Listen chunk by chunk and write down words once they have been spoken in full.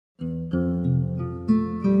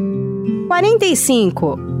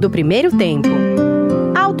45 do primeiro tempo.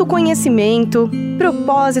 Autoconhecimento,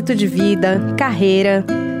 propósito de vida, carreira,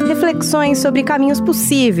 reflexões sobre caminhos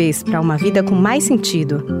possíveis para uma vida com mais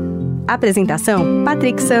sentido. Apresentação: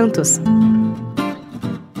 Patrick Santos.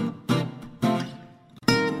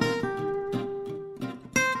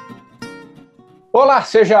 Olá,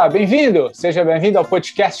 seja bem-vindo ao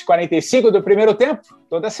podcast 45 do primeiro tempo.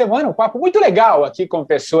 Toda semana um papo muito legal aqui com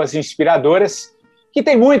pessoas inspiradoras que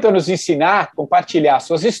têm muito a nos ensinar, compartilhar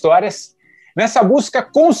suas histórias nessa busca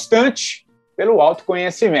constante pelo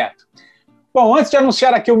autoconhecimento. Bom, antes de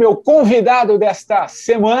anunciar aqui o meu convidado desta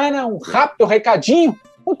semana, um rápido recadinho,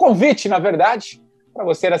 um convite, na verdade, para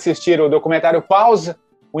você assistir o documentário Pausa,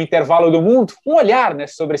 o Intervalo do Mundo, um olhar,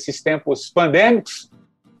 sobre esses tempos pandêmicos.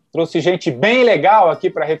 Trouxe gente bem legal aqui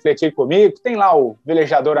para refletir comigo. Tem lá o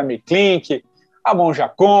velejador Amir Klink, a Monja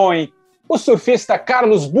Cohen, o surfista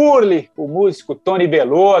Carlos Burle, o músico Tony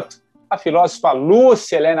Bellotto, a filósofa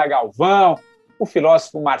Lúcia Helena Galvão, o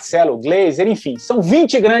filósofo Marcelo Gleiser, enfim, são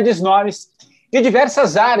 20 grandes nomes de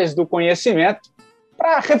diversas áreas do conhecimento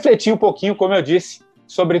para refletir um pouquinho, como eu disse,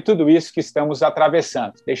 sobre tudo isso que estamos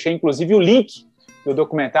atravessando. Deixei, inclusive, o link do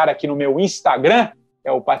documentário aqui no meu Instagram,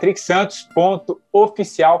 é o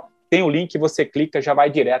patricksantos.oficial. Tem o link, você clica, já vai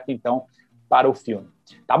direto, então, para o filme.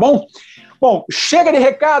 Tá bom? Bom, chega de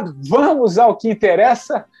recado, vamos ao que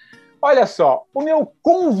interessa. Olha só, o meu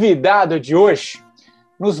convidado de hoje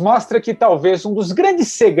nos mostra que talvez um dos grandes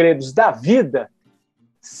segredos da vida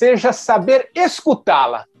seja saber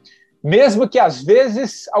escutá-la, mesmo que às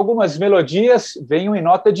vezes algumas melodias venham em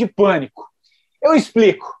nota de pânico. Eu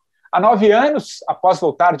explico. Há 9 anos, após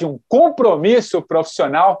voltar de um compromisso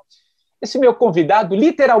profissional, esse meu convidado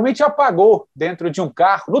literalmente apagou dentro de um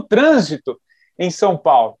carro, no trânsito, em São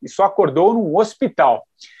Paulo, e só acordou num hospital.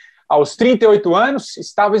 Aos 38 anos,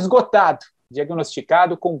 estava esgotado,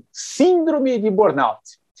 diagnosticado com síndrome de burnout.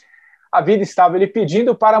 A vida estava lhe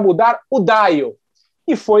pedindo para mudar o dial,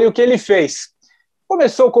 e foi o que ele fez.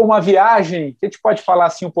 Começou com uma viagem, que a gente pode falar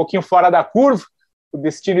assim um pouquinho fora da curva. O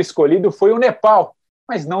destino escolhido foi o Nepal,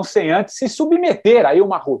 mas não sem antes se submeter a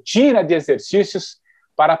uma rotina de exercícios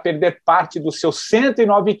para perder parte dos seus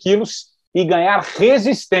 109 quilos e ganhar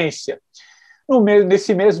resistência. No meio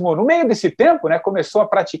desse tempo, começou a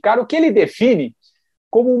praticar o que ele define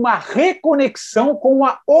como uma reconexão com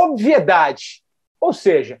a obviedade, ou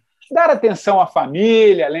seja, dar atenção à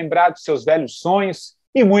família, lembrar dos seus velhos sonhos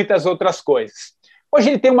e muitas outras coisas. Hoje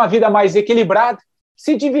ele tem uma vida mais equilibrada,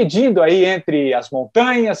 se dividindo aí entre as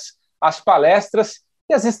montanhas, as palestras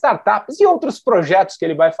e as startups e outros projetos que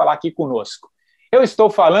ele vai falar aqui conosco. Eu estou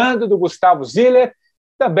falando do Gustavo Ziller,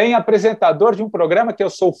 também apresentador de um programa que eu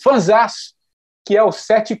sou fãzaço, que é o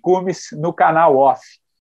Sete Cumes no canal Off.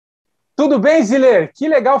 Tudo bem, Ziller? Que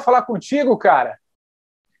legal falar contigo, cara.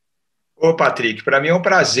 Ô, Patrick, para mim é um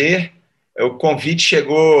prazer. O convite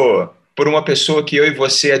chegou por uma pessoa que eu e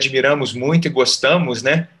você admiramos muito e gostamos,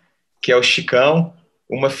 né? Que é o Chicão,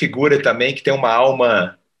 uma figura também que tem uma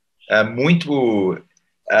alma muito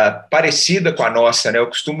parecida com a nossa, né? Eu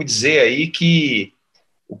costumo dizer aí que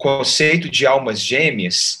o conceito de almas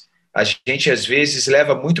gêmeas, a gente às vezes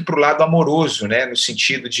leva muito para o lado amoroso, né? No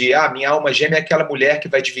sentido de, minha alma gêmea é aquela mulher que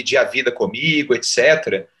vai dividir a vida comigo,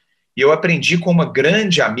 etc. E eu aprendi com uma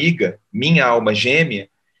grande amiga, minha alma gêmea,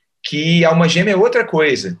 que alma gêmea é outra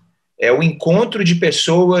coisa. É o encontro de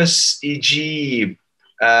pessoas e de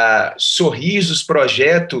sorrisos,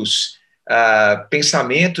 projetos,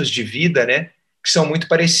 pensamentos de vida, né? Que são muito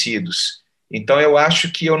parecidos. Então, eu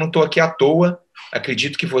acho que eu não estou aqui à toa.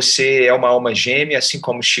 Acredito que você é uma alma gêmea, assim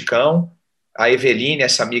como o Chicão, a Eveline,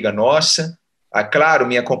 essa amiga nossa, claro,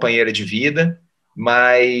 minha companheira de vida,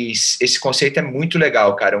 mas esse conceito é muito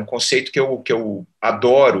legal, cara. É um conceito que eu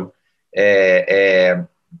adoro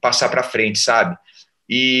passar para frente, sabe?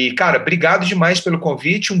 E, cara, obrigado demais pelo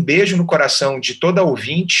convite. Um beijo no coração de toda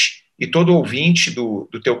ouvinte e todo ouvinte do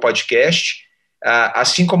teu podcast.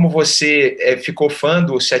 Assim como você ficou fã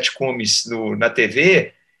do Sete Cumes na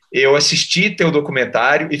TV, eu assisti teu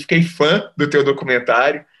documentário e fiquei fã do teu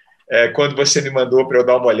documentário quando você me mandou para eu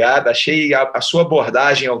dar uma olhada. Achei a sua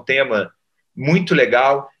abordagem ao tema muito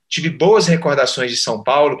legal. Tive boas recordações de São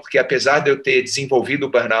Paulo, porque apesar de eu ter desenvolvido o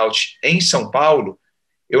burnout em São Paulo,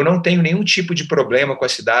 eu não tenho nenhum tipo de problema com a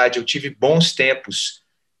cidade. Eu tive bons tempos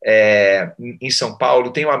em São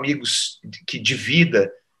Paulo. Tenho amigos de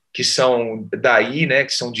vida que são daí, né,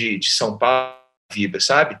 que são de São Paulo, vida,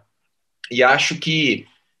 sabe? E acho que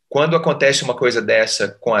quando acontece uma coisa dessa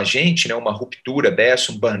com a gente, né, uma ruptura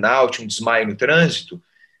dessa, um burnout, um desmaio no trânsito,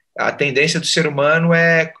 a tendência do ser humano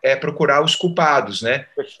é procurar os culpados, né?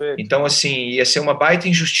 Perfeito. Então, assim, ia ser uma baita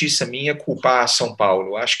injustiça minha culpar São Paulo.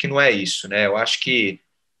 Eu acho que não é isso, né? Eu acho que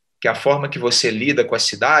a forma que você lida com a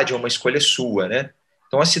cidade é uma escolha sua, né?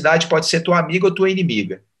 Então, a cidade pode ser tua amiga ou tua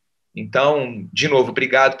inimiga. Então, de novo,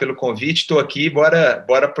 obrigado pelo convite. Estou aqui,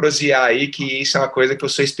 bora prosear aí, que isso é uma coisa que eu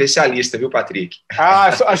sou especialista, viu, Patrick?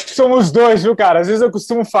 Acho que somos dois, viu, cara? Às vezes eu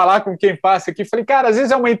costumo falar com quem passa aqui, falei, cara, às vezes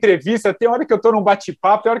é uma entrevista, tem hora que eu estou num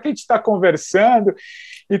bate-papo, tem hora que a gente está conversando.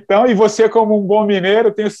 Então, e você, como um bom mineiro,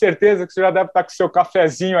 tenho certeza que você já deve estar com o seu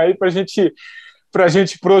cafezinho aí para a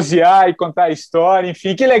gente prosear e contar a história.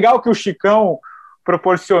 Enfim, que legal que o Chicão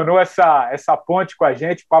proporcionou essa ponte com a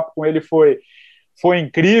gente, o papo com ele foi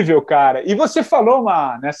incrível, cara. E você falou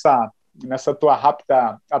nessa tua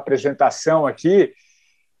rápida apresentação aqui,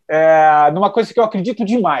 numa coisa que eu acredito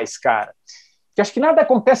demais, cara. Que acho que nada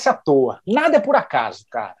acontece à toa, nada é por acaso,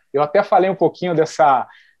 cara. Eu até falei um pouquinho dessa.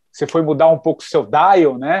 Você foi mudar um pouco o seu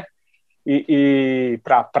dial, né? E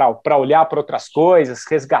para olhar para outras coisas,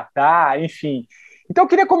 resgatar, enfim. Então eu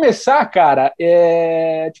queria começar, cara,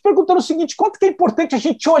 te perguntando o seguinte: quanto que é importante a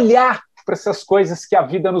gente olhar para essas coisas que a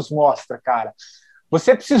vida nos mostra, cara?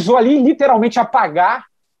 Você precisou ali literalmente apagar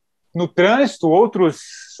no trânsito, outros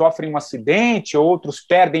sofrem um acidente, outros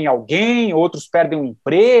perdem alguém, outros perdem um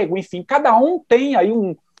emprego, enfim, cada um tem aí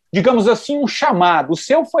digamos assim, um chamado. O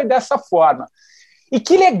seu foi dessa forma. E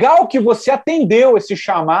que legal que você atendeu esse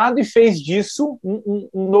chamado e fez disso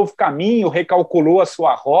um novo caminho, recalculou a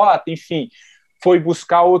sua rota, enfim, foi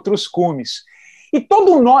buscar outros cumes. E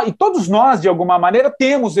todos nós, de alguma maneira,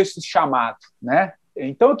 temos esse chamado, né?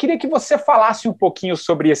 Então, eu queria que você falasse um pouquinho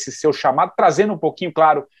sobre esse seu chamado, trazendo um pouquinho,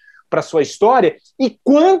 claro, para a sua história, e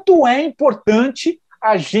quanto é importante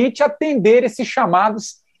a gente atender esses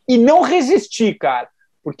chamados e não resistir, cara,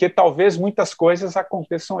 porque talvez muitas coisas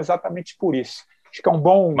aconteçam exatamente por isso. Acho que é um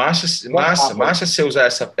bom... Massa você usar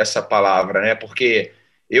essa palavra, né? Porque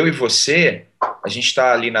eu e você, a gente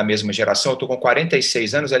está ali na mesma geração, eu estou com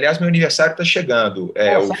 46 anos, aliás, meu aniversário está chegando,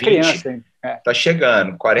 o 20 está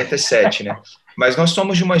chegando, 47, né? Mas nós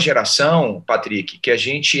somos de uma geração, Patrick, que a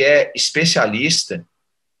gente é especialista,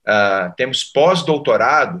 temos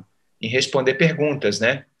pós-doutorado em responder perguntas,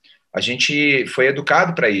 né? A gente foi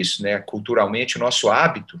educado para isso, né? Culturalmente, o nosso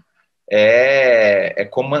hábito é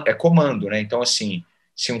comando, né? Então, assim,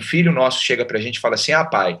 se um filho nosso chega para a gente e fala assim,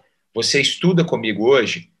 pai, você estuda comigo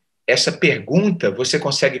hoje? Essa pergunta você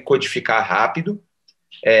consegue codificar rápido,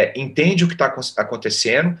 entende o que está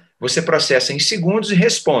acontecendo, você processa em segundos e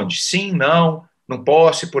responde sim, não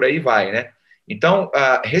posso e por aí vai, né? Então,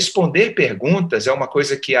 responder perguntas é uma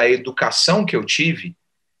coisa que a educação que eu tive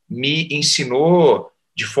me ensinou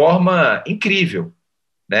de forma incrível,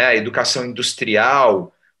 né? A educação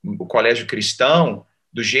industrial, o colégio cristão,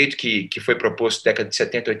 do jeito que foi proposto na década de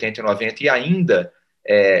 70, 80 e 90 e ainda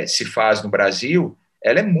se faz no Brasil,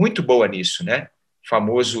 ela é muito boa nisso, né? O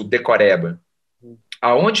famoso decoreba.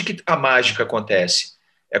 Aonde que a mágica acontece?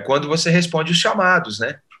 É quando você responde os chamados,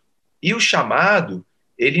 né? E o chamado,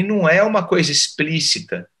 ele não é uma coisa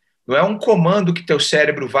explícita, não é um comando que teu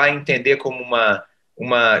cérebro vai entender como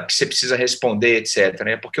uma que você precisa responder, etc.,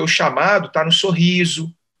 né? Porque o chamado está no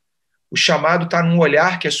sorriso, o chamado está num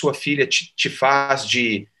olhar que a sua filha te faz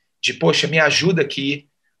de poxa, me ajuda aqui.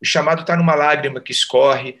 O chamado está numa lágrima que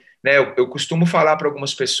escorre, né? Eu costumo falar para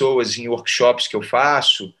algumas pessoas em workshops que eu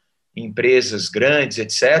faço, em empresas grandes,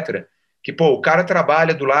 etc., que, o cara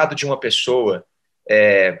trabalha do lado de uma pessoa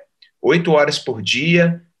 8 horas por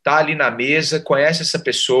dia, está ali na mesa, conhece essa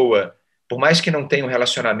pessoa, por mais que não tenha um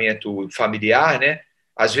relacionamento familiar, né?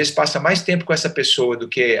 Às vezes passa mais tempo com essa pessoa do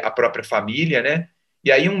que a própria família, né?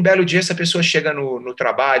 E aí um belo dia essa pessoa chega no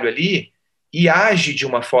trabalho ali e age de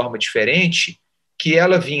uma forma diferente que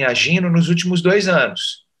ela vinha agindo nos últimos 2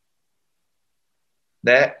 anos.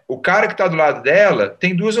 Né? O cara que está do lado dela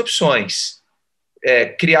tem 2 opções.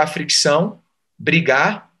 Criar fricção,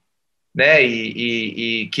 brigar, né?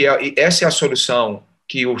 E essa é a solução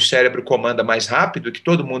que o cérebro comanda mais rápido, que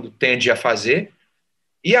todo mundo tende a fazer.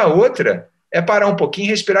 E a outra é parar um pouquinho,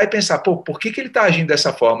 respirar e pensar, por que ele está agindo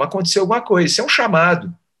dessa forma? Aconteceu alguma coisa, isso é um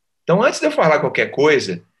chamado. Então, antes de eu falar qualquer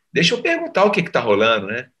coisa, deixa eu perguntar o que está rolando,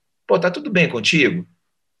 né? Tá tudo bem contigo?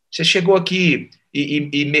 Você chegou aqui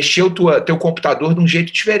e mexeu teu computador de um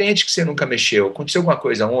jeito diferente que você nunca mexeu. Aconteceu alguma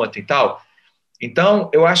coisa ontem e tal? Então,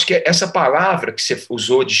 eu acho que essa palavra que você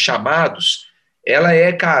usou de chamados, ela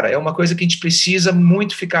cara, é uma coisa que a gente precisa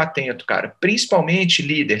muito ficar atento, cara. Principalmente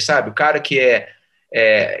líder, sabe? O cara que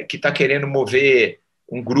que está querendo mover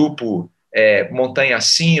um grupo montanha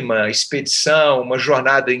acima, expedição, uma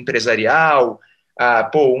jornada empresarial,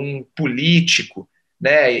 um político,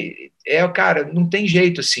 né? cara, não tem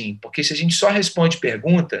jeito assim, porque se a gente só responde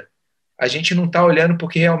pergunta, a gente não está olhando para o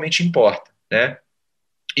que realmente importa, né?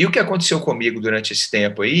 E o que aconteceu comigo durante esse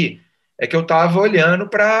tempo aí é que eu estava olhando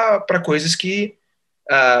para coisas que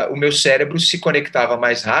o meu cérebro se conectava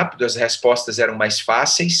mais rápido, as respostas eram mais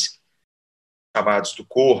fáceis, os chamados do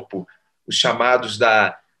corpo, os chamados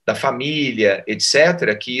da família,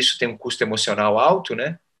 etc., que isso tem um custo emocional alto,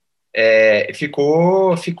 né?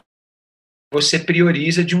 Ficou você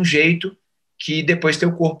prioriza de um jeito que depois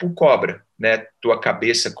teu corpo cobra, né? Tua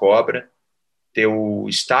cabeça cobra, teu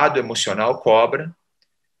estado emocional cobra,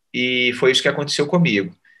 e foi isso que aconteceu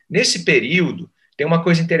comigo. Nesse período, tem uma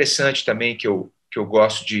coisa interessante também que eu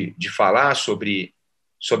gosto de falar sobre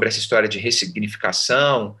essa história de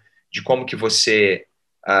ressignificação, de como que você,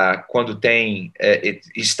 quando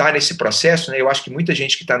está nesse processo, né? Eu acho que muita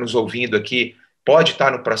gente que está nos ouvindo aqui pode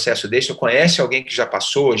estar no processo desse, ou conhece alguém que já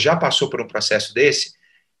passou por um processo desse,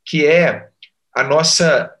 que é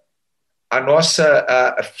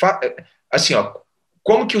assim, ó,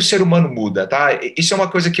 como que o ser humano muda, tá? Isso é uma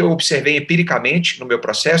coisa que eu observei empiricamente no meu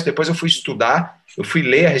processo, depois eu fui estudar, eu fui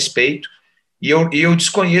ler a respeito, e eu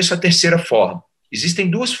desconheço a terceira forma. Existem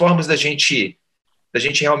duas formas da gente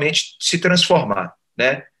realmente se transformar,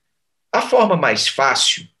 né? A forma mais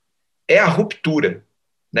fácil é a ruptura,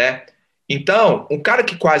 né? Então, um cara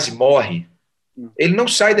que quase morre, ele não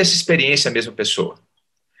sai dessa experiência a mesma pessoa.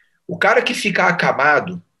 O cara que fica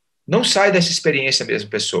acamado não sai dessa experiência a mesma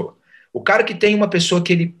pessoa. O cara que tem uma pessoa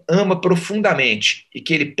que ele ama profundamente e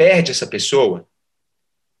que ele perde essa pessoa,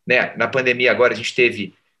 né? Na pandemia agora a gente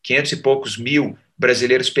teve 500 e poucos mil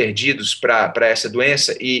brasileiros perdidos para essa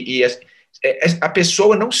doença e a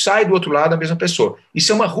pessoa não sai do outro lado a mesma pessoa.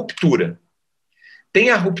 Isso é uma ruptura. Tem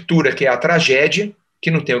a ruptura que é a tragédia, que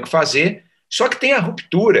não tem o que fazer, só que tem a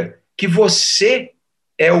ruptura que você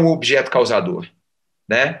é o objeto causador,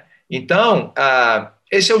 né? Então,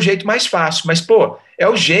 esse é o jeito mais fácil, mas, pô, é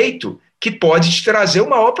o jeito que pode te trazer o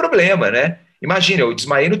maior problema, né? Imagina, eu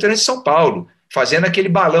desmaiei no trânsito de São Paulo, fazendo aquele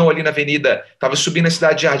balão ali na avenida, estava subindo a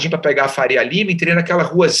Cidade de Jardim para pegar a Faria Lima, entrei naquela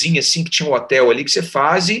ruazinha assim, que tinha um hotel ali, que você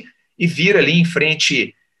faz e vira ali em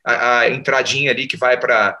frente a entradinha ali que vai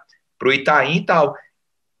para o Itaim e tal.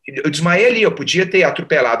 Eu desmaiei ali, eu podia ter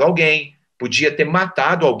atropelado alguém, podia ter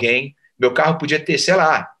matado alguém, meu carro podia ter, sei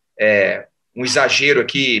lá, um exagero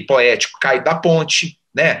aqui poético, caído da ponte,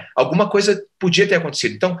 né? Alguma coisa podia ter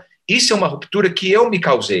acontecido. Então, isso é uma ruptura que eu me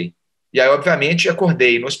causei. E aí, obviamente,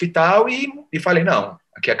 acordei no hospital e falei, não,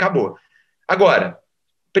 aqui acabou. Agora,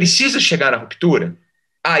 precisa chegar na ruptura?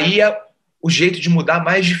 Aí é o jeito de mudar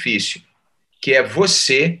mais difícil, que é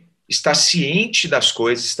você estar ciente das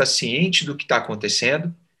coisas, estar ciente do que está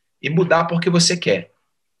acontecendo e mudar porque você quer.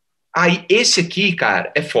 Aí, esse aqui,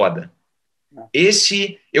 cara, é foda.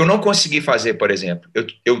 Esse eu não consegui fazer, por exemplo.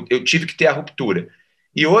 Eu tive que ter a ruptura.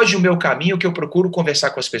 E hoje o meu caminho que eu procuro conversar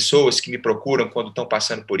com as pessoas que me procuram quando estão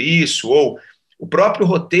passando por isso, ou o próprio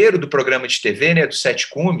roteiro do programa de TV, né, dos Sete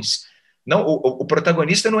Cumes, não, o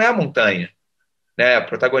protagonista não é a montanha, né? O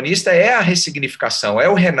protagonista é a ressignificação, é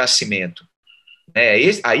o renascimento.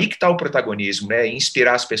 Aí que está o protagonismo, né?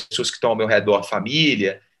 Inspirar as pessoas que estão ao meu redor,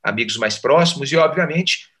 família, amigos mais próximos e,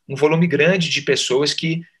 obviamente, um volume grande de pessoas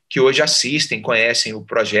que hoje assistem, conhecem o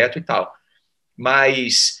projeto e tal.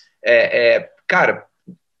 Mas, cara,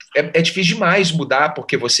 é difícil demais mudar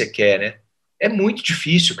porque você quer, né? É muito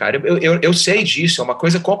difícil, cara. Eu sei disso, é uma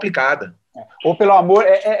coisa complicada. Ou pelo amor,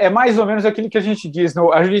 é mais ou menos aquilo que a gente diz,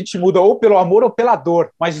 a gente muda ou pelo amor ou pela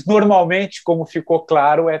dor, mas normalmente, como ficou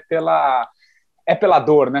claro, é pela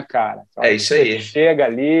dor, né, cara? Então, é isso aí. Você chega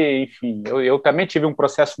ali, enfim, eu também tive um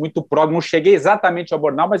processo muito próximo, não cheguei exatamente ao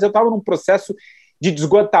burnout, mas eu estava num processo de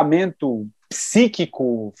esgotamento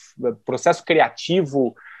psíquico, processo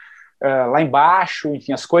criativo lá embaixo,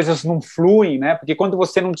 enfim, as coisas não fluem, né? Porque quando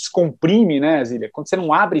você não descomprime, né, Zília? Quando você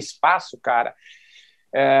não abre espaço, cara,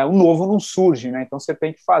 o novo não surge, né? Então você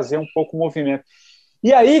tem que fazer um pouco o movimento.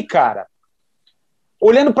 E aí, cara,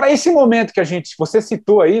 olhando para esse momento que você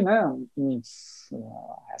citou aí, né?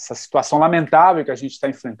 Essa situação lamentável que a gente está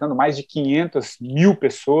enfrentando, mais de 500 mil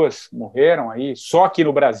pessoas morreram aí, só aqui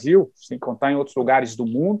no Brasil, sem contar em outros lugares do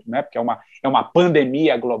mundo, né? Porque é uma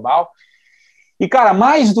pandemia global. E, cara,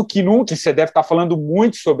 mais do que nunca, você deve estar falando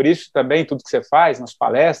muito sobre isso também, tudo que você faz, nas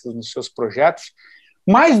palestras, nos seus projetos,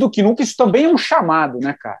 mais do que nunca, isso também é um chamado,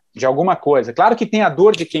 né, cara, de alguma coisa. Claro que tem a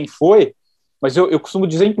dor de quem foi, mas eu costumo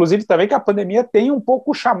dizer, inclusive, também que a pandemia tem um pouco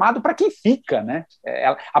o chamado para quem fica, né?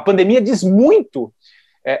 A pandemia diz muito,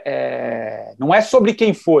 não é sobre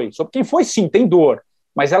quem foi, sim, tem dor,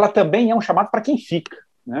 mas ela também é um chamado para quem fica,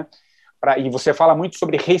 né? E você fala muito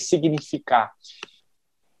sobre ressignificar.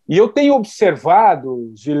 E eu tenho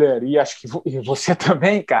observado, Giler, e acho que você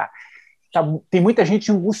também, cara, tem muita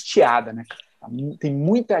gente angustiada, né? Tem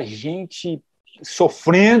muita gente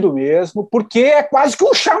sofrendo mesmo, porque é quase que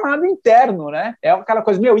um chamado interno, né? É aquela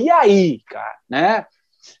coisa, e aí, cara, né?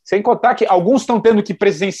 Sem contar que alguns estão tendo que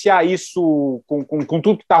presenciar isso com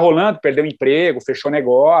tudo que está rolando, perdeu emprego, fechou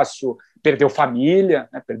negócio, perdeu família,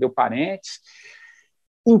 né? Perdeu parentes.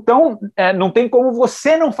 Então, não tem como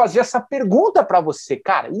você não fazer essa pergunta para você,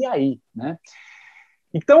 cara, e aí, né?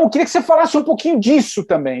 Então, eu queria que você falasse um pouquinho disso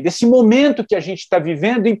também, desse momento que a gente está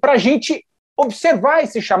vivendo, e para a gente observar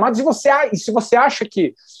esses chamados, e se você acha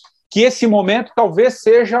que esse momento talvez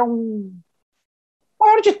seja um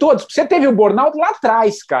maior de todos. Você teve o burnout lá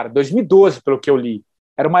atrás, cara, 2012, pelo que eu li.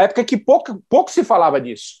 Era uma época que pouco se falava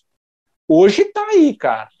disso. Hoje está aí,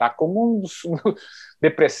 cara, está como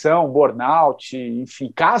depressão, burnout,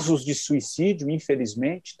 enfim, casos de suicídio,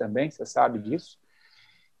 infelizmente, também, você sabe disso.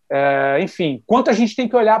 Enfim, quanto a gente tem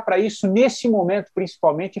que olhar para isso nesse momento,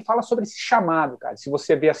 principalmente, e fala sobre esse chamado, cara, se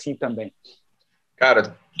você vê assim também.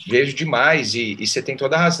 Cara, vejo demais, e você tem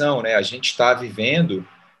toda a razão, né? A gente está vivendo,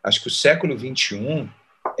 acho que o século XXI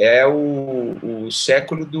é o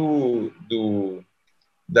século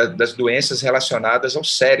das doenças relacionadas ao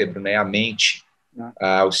cérebro, né? À mente,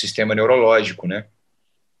 ao sistema neurológico, né?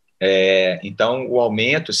 Então, o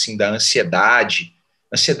aumento, assim, da ansiedade.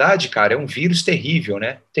 Ansiedade, cara, é um vírus terrível,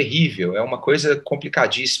 né? Terrível, é uma coisa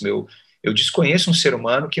complicadíssima. Eu desconheço um ser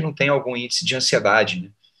humano que não tem algum índice de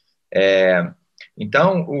ansiedade, né?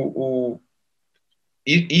 Então,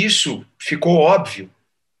 isso ficou óbvio,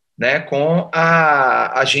 né, com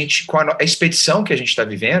a expedição que a gente está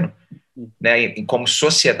vivendo, né, como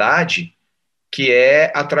sociedade, que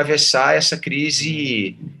é atravessar essa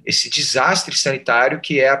crise, esse desastre sanitário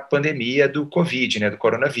que é a pandemia do Covid, né, do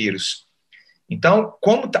coronavírus. Então,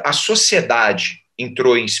 como a sociedade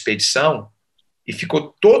entrou em expedição e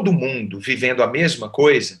ficou todo mundo vivendo a mesma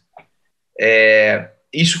coisa,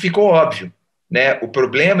 isso ficou óbvio, né? O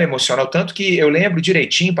problema emocional, tanto que eu lembro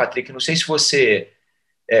direitinho, Patrick, não sei se você,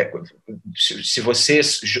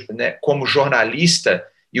 né, como jornalista,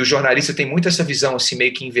 e o jornalista tem muito essa visão assim,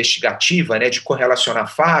 meio que investigativa, né, de correlacionar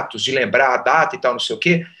fatos, de lembrar a data e tal, não sei o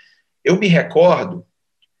quê. Eu me recordo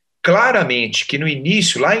claramente que no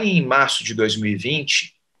início, lá em março de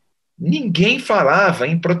 2020, ninguém falava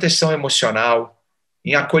em proteção emocional,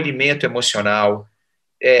 em acolhimento emocional.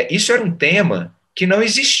 Isso era um tema que não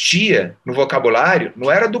existia no vocabulário,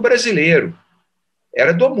 não era do brasileiro,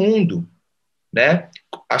 era do mundo, né?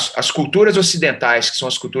 As culturas ocidentais, que são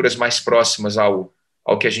as culturas mais próximas ao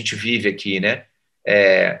que a gente vive aqui, né?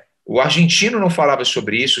 O argentino não falava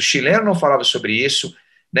sobre isso, o chileno não falava sobre isso,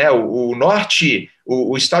 né?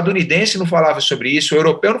 O estadunidense não falava sobre isso, o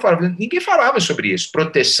europeu não falava, ninguém falava sobre isso.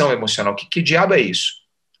 Proteção emocional, que diabo é isso,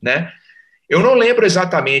 né? Eu não lembro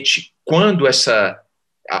exatamente quando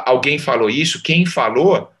alguém falou isso, quem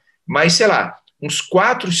falou, mas, sei lá, uns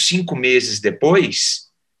 4, 5 meses depois,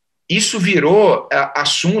 isso virou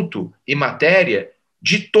assunto e matéria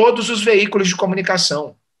de todos os veículos de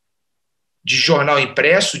comunicação, de jornal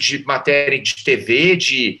impresso, de matéria de TV,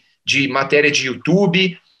 de matéria de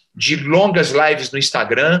YouTube, de longas lives no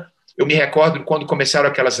Instagram. Eu me recordo quando começaram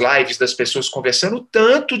aquelas lives das pessoas conversando, o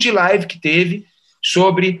tanto de live que teve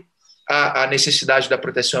sobre a necessidade da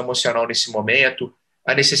proteção emocional nesse momento,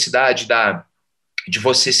 a necessidade de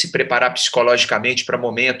você se preparar psicologicamente para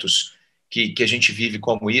momentos que a gente vive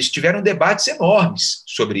como isso. Tiveram debates enormes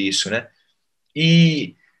sobre isso, né?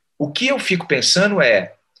 E o que eu fico pensando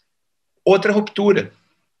é outra ruptura.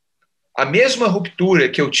 A mesma ruptura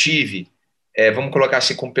que eu tive, vamos colocar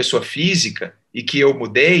assim, como pessoa física, e que eu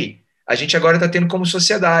mudei, a gente agora está tendo como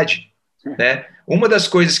sociedade, né? Uma das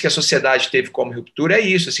coisas que a sociedade teve como ruptura é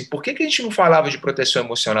isso, assim, por que a gente não falava de proteção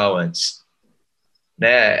emocional antes?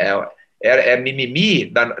 Né? É mimimi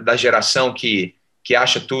da geração que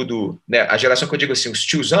acha tudo, né? A geração que eu digo assim, os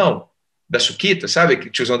tiozão da suquita, sabe? O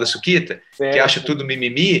tiozão da suquita, que acha tudo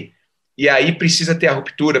mimimi, e aí precisa ter a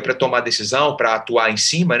ruptura para tomar decisão, para atuar em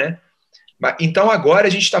cima, né? Então agora a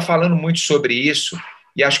gente está falando muito sobre isso,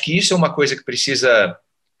 e acho que isso é uma coisa que precisa,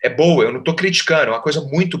 é boa, eu não estou criticando, é uma coisa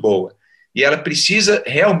muito boa, e ela precisa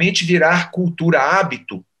realmente virar cultura,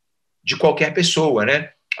 hábito de qualquer pessoa,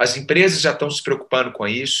 né? As empresas já estão se preocupando com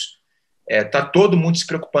isso, está todo mundo se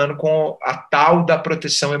preocupando com a tal da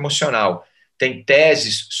proteção emocional. Tem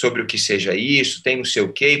teses sobre o que seja isso, tem não sei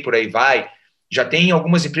o quê, por aí vai. Já tem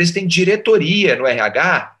algumas empresas, tem diretoria no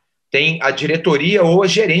RH, tem a diretoria ou a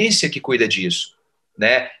gerência que cuida disso,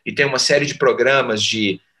 né? E tem uma série de programas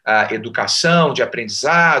de educação, de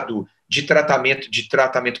aprendizado, de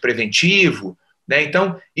tratamento preventivo, né?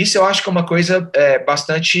 Então, isso eu acho que é uma coisa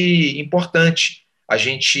bastante importante, a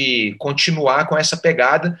gente continuar com essa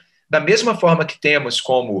pegada, da mesma forma que temos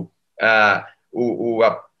como a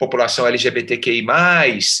população LGBTQI+,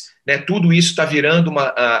 né, tudo isso está virando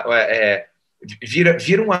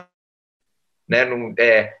vira uma... Né,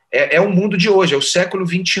 é o mundo de hoje, é o século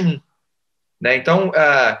XXI. Né? Então,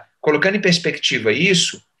 colocando em perspectiva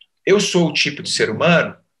isso, eu sou o tipo de ser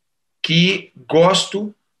humano que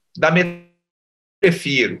gosto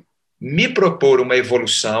prefiro me propor uma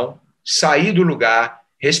evolução, sair do lugar,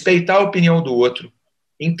 respeitar a opinião do outro,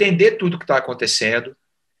 entender tudo que está acontecendo,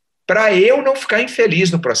 para eu não ficar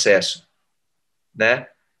infeliz no processo, né?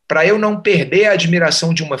 Para eu não perder a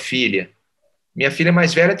admiração de uma filha. Minha filha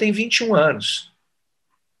mais velha tem 21 anos.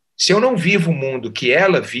 Se eu não vivo o mundo que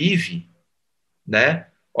ela vive, né?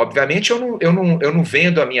 Obviamente eu não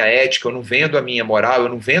vendo a minha ética, eu não vendo a minha moral, eu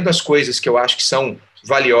não vendo as coisas que eu acho que são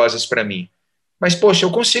valiosas para mim. Mas, poxa,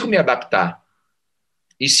 eu consigo me adaptar.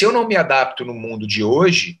 E se eu não me adapto no mundo de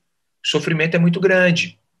hoje, o sofrimento é muito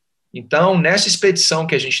grande. Então, nessa expedição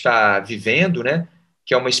que a gente está vivendo, né,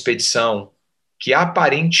 que é uma expedição que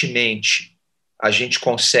aparentemente a gente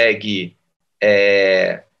consegue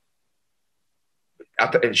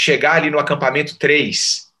chegar ali no acampamento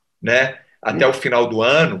 3, né, até o final do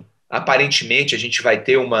ano, aparentemente a gente vai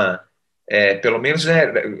ter pelo menos, né,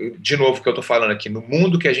 de novo que eu estou falando aqui, no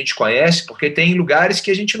mundo que a gente conhece, porque tem lugares que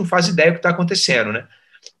a gente não faz ideia do que está acontecendo, né?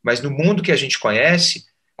 Mas no mundo que a gente conhece,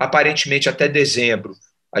 aparentemente até dezembro,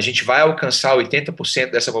 a gente vai alcançar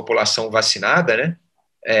 80% dessa população vacinada, né?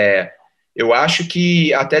 Eu acho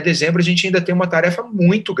que até dezembro a gente ainda tem uma tarefa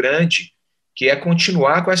muito grande, que é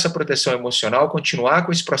continuar com essa proteção emocional, continuar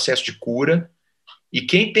com esse processo de cura, e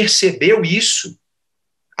quem percebeu isso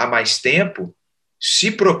há mais tempo,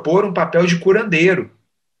 se propor um papel de curandeiro,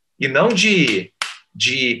 e não de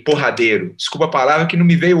porradeiro. Desculpa a palavra que não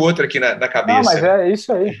me veio outra aqui na cabeça. Não, mas é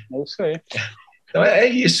isso aí, é isso aí. Então é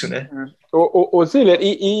isso, né? Ô Ziller,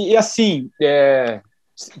 e assim,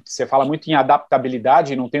 você fala muito em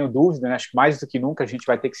adaptabilidade, não tenho dúvida, né? Acho que mais do que nunca a gente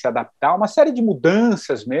vai ter que se adaptar a uma série de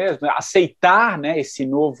mudanças mesmo, né? Aceitar, né, esse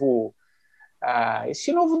novo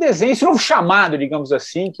desenho, esse novo chamado, digamos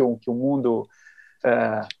assim, que o mundo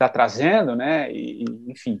está trazendo, né? E,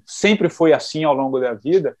 enfim, sempre foi assim ao longo da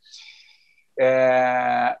vida.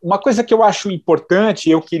 Uma coisa que eu acho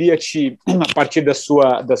importante, eu queria a partir da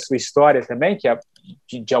sua história também,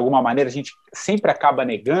 que de alguma maneira a gente sempre acaba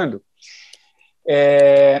negando,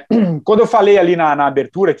 quando eu falei ali na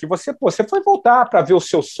abertura que você foi voltar para ver os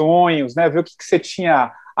seus sonhos, né? Ver o que você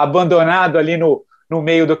tinha abandonado ali no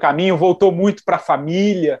meio do caminho, voltou muito para a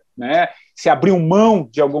família, né? Se abriu mão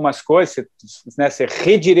de algumas coisas, você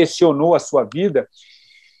redirecionou a sua vida.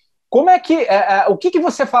 Como é que o que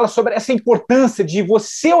você fala sobre essa importância de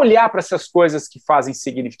você olhar para essas coisas que fazem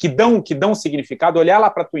significado, que dão significado, olhar lá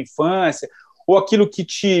para a tua infância, ou aquilo que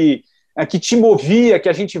te movia, que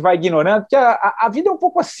a gente vai ignorando, porque a vida é um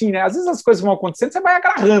pouco assim, né? Às vezes as coisas vão acontecendo, você vai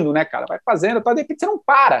agarrando, né, cara? Vai fazendo, de repente você não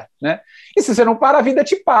para, né? E se você não para, a vida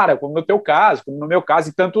te para, como no teu caso, como no meu caso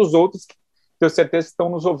e tantos outros que tenho certeza que estão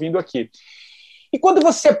nos ouvindo aqui. E quando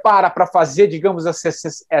você para fazer, digamos,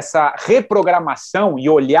 essa reprogramação e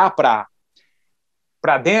olhar para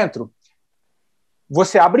dentro,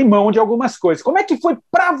 você abre mão de algumas coisas. Como é que foi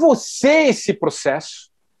para você esse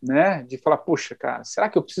processo, né? De falar, poxa, cara, será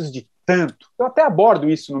que eu preciso de tanto? Eu até abordo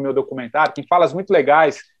isso no meu documentário, tem falas muito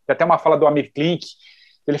legais, tem até uma fala do Amir Klink,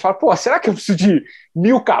 ele fala, pô, será que eu preciso de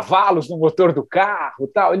 1000 cavalos no motor do carro?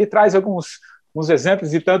 Tal? Ele traz alguns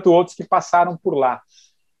exemplos e tanto outros que passaram por lá.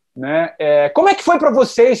 Né? Como é que foi para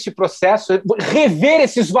você esse processo, rever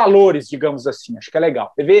esses valores, digamos assim? Acho que é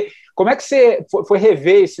legal. Como é que você foi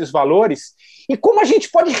rever esses valores e como a gente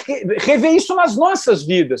pode rever isso nas nossas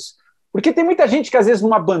vidas? Porque tem muita gente que às vezes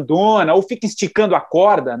não abandona ou fica esticando a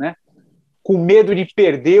corda, né? Com medo de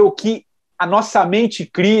perder o que a nossa mente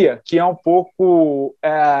cria, que é um pouco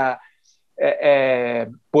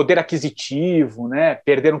poder aquisitivo, né?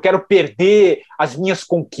 Não quero perder as minhas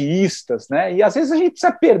conquistas, né? E às vezes a gente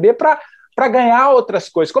precisa perder para ganhar outras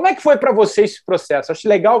coisas. Como é que foi para você esse processo? Acho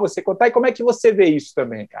legal você contar e como é que você vê isso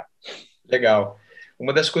também, cara. Legal.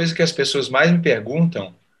 Uma das coisas que as pessoas mais me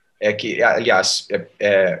perguntam é que, aliás,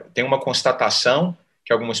 tem uma constatação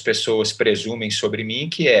que algumas pessoas presumem sobre mim,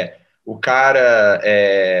 que o cara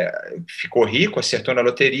ficou rico, acertou na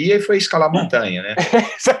loteria e foi escalar a montanha, né?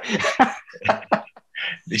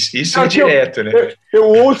 Isso é direto, né? Eu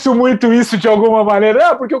ouço muito isso de alguma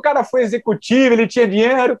maneira, porque o cara foi executivo, ele tinha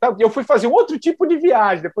dinheiro, tal. Eu fui fazer um outro tipo de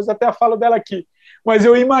viagem, depois até falo dela aqui. Mas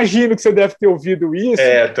eu imagino que você deve ter ouvido isso.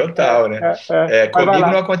 Total, né? Comigo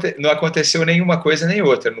não aconteceu nenhuma coisa nem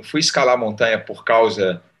outra. Não fui escalar montanha por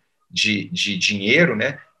causa de dinheiro,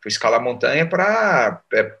 né? Fui escalar montanha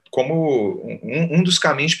como um dos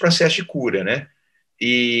caminhos de processo de cura, né?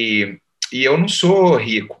 E eu não sou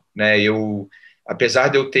rico, né? Apesar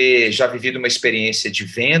de eu ter já vivido uma experiência de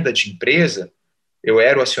venda de empresa, eu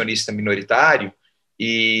era o acionista minoritário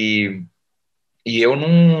e eu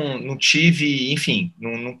não tive, enfim,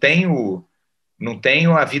 não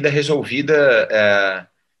tenho a vida resolvida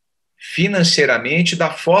financeiramente da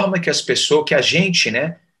forma que a gente,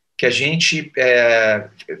 né,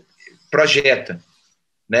 projeta,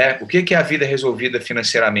 né? O que é a vida resolvida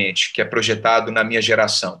financeiramente, que é projetado na minha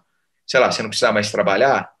geração? Sei lá, você não precisa mais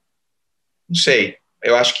trabalhar? Não sei.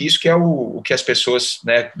 Eu acho que isso que é o que as pessoas,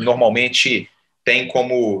 né, normalmente têm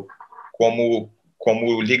como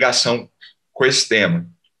ligação com esse tema.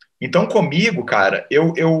 Então, comigo, cara,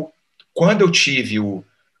 quando eu tive o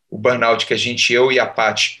burnout eu e a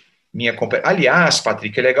Paty, minha companheira. Aliás,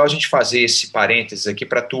 Patrick, é legal a gente fazer esse parênteses aqui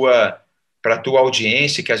para a tua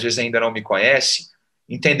audiência, que às vezes ainda não me conhece,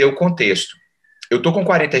 entender o contexto. Eu estou com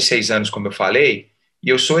 46 anos, como eu falei, e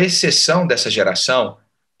eu sou exceção dessa geração,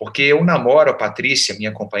 porque eu namoro a Patrícia,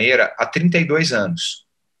 minha companheira, há 32 anos.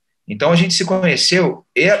 Então, a gente se conheceu,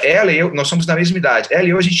 ela e eu, nós somos da mesma idade. Ela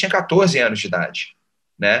e eu, a gente tinha 14 anos de idade,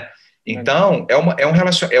 né? Então,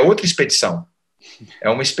 é outra expedição. É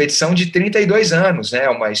uma expedição de 32 anos, né? É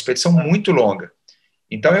uma expedição muito longa.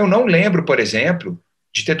 Então, eu não lembro, por exemplo,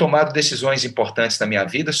 de ter tomado decisões importantes na minha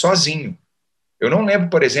vida sozinho. Eu não lembro,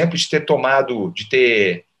 por exemplo, de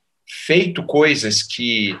ter feito coisas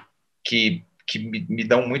que me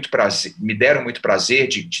dão muito prazer, me deram muito prazer,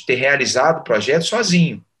 de ter realizado projetos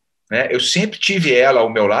sozinho, né? Eu sempre tive ela ao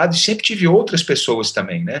meu lado e sempre tive outras pessoas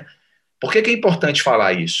também, né? Por que é importante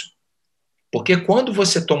falar isso? Porque quando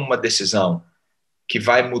você toma uma decisão que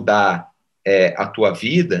vai mudar a tua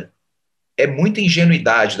vida, é muita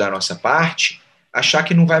ingenuidade da nossa parte achar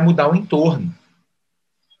que não vai mudar o entorno.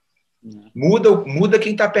 Muda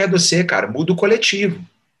quem está perto de você, cara. Muda o coletivo,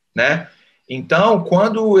 né? Então,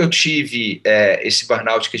 quando eu tive esse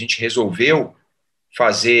burnout que a gente resolveu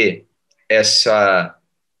fazer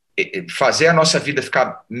a nossa vida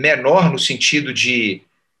ficar menor no sentido de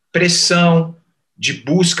pressão, de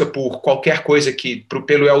busca por qualquer coisa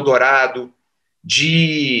pelo Eldorado,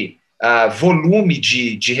 de volume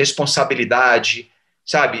de responsabilidade,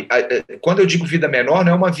 sabe? Quando eu digo vida menor,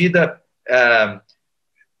 não é uma vida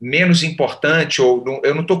menos importante,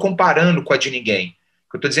 eu não estou comparando com a de ninguém.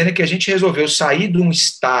 O que eu estou dizendo é que a gente resolveu sair de um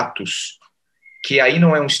status, que aí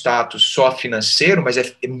não é um status só financeiro, mas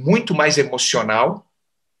é muito mais emocional,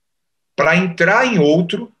 para entrar em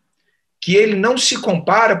outro, que ele não se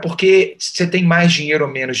compara porque você tem mais dinheiro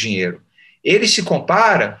ou menos dinheiro. Ele se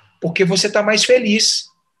compara porque você está mais feliz,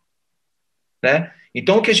 né?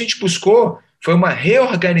 Então, o que a gente buscou foi uma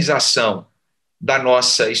reorganização da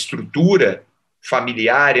nossa estrutura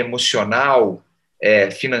familiar, emocional,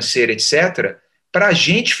 financeira, etc., para a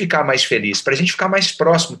gente ficar mais feliz, para a gente ficar mais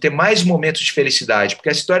próximo, ter mais momentos de felicidade, porque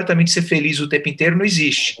a história também de ser feliz o tempo inteiro não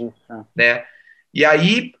existe, né? E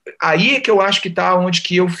aí é que eu acho que está onde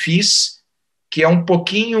que eu fiz, que é um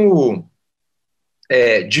pouquinho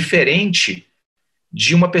diferente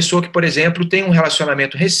de uma pessoa que, por exemplo, tem um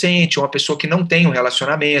relacionamento recente, ou uma pessoa que não tem um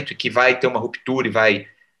relacionamento e que vai ter uma ruptura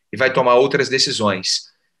e vai tomar outras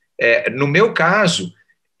decisões. No meu caso,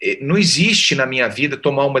 não existe na minha vida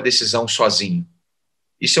tomar uma decisão sozinho.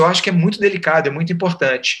 Isso eu acho que é muito delicado, é muito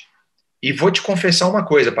importante. E vou te confessar uma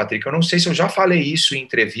coisa, Patrick, eu não sei se eu já falei isso em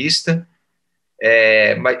entrevista,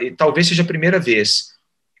 mas talvez seja a primeira vez.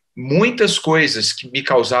 Muitas coisas que me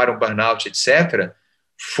causaram burnout, etc.,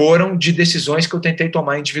 foram de decisões que eu tentei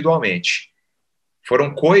tomar individualmente.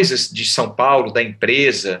 Foram coisas de São Paulo, da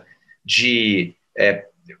empresa, de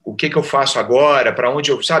o que eu faço agora, para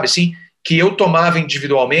onde eu, sabe assim, que eu tomava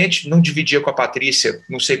individualmente, não dividia com a Patrícia,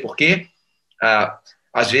 não sei porquê,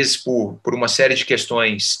 às vezes por uma série de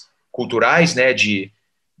questões culturais, né,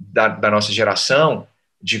 da nossa geração,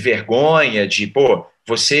 de vergonha, de,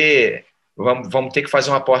 vamos ter que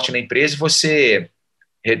fazer um aporte na empresa e você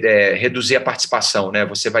reduzir a participação, né?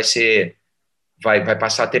 Você vai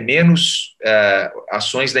passar a ter menos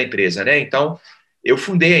ações da empresa, né? Então, eu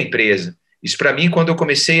fundei a empresa. Isso, para mim, quando eu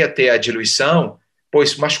comecei a ter a diluição,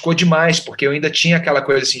 isso machucou demais, porque eu ainda tinha aquela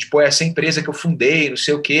coisa assim, essa empresa que eu fundei, não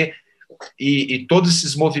sei o quê, e todos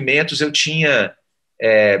esses movimentos eu tinha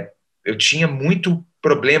muito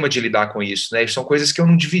problema de lidar com isso, né? São coisas que eu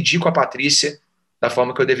não dividi com a Patrícia da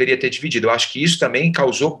forma que eu deveria ter dividido. Eu acho que isso também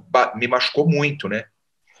me machucou muito, né?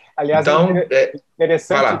 Aliás, Então,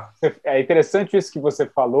 é interessante isso que você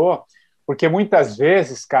falou, porque muitas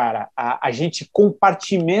vezes, cara, a gente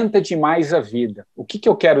compartimenta demais a vida. O que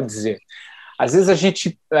eu quero dizer? Às vezes a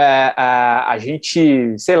gente,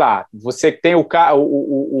 sei lá, você tem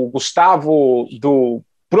o Gustavo do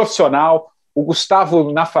profissional, o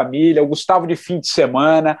Gustavo na família, o Gustavo de fim de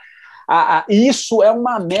semana. Isso é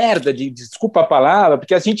uma merda, desculpa a palavra,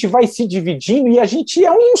 porque a gente vai se dividindo e a gente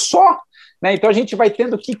é um só. Né? Então a gente vai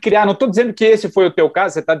tendo que criar. Não estou dizendo que esse foi o teu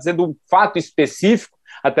caso, você está dizendo um fato específico,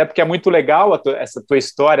 até porque é muito legal essa tua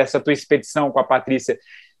história, essa tua expedição com a Patrícia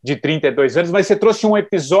de 32 anos, mas você trouxe um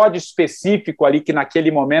episódio específico ali que naquele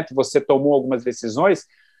momento você tomou algumas decisões,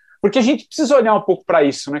 porque a gente precisa olhar um pouco para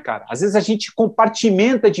isso, né, cara? Às vezes a gente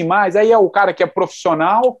compartimenta demais, aí é o cara que é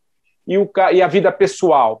profissional e a vida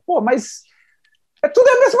pessoal. Pô, mas é tudo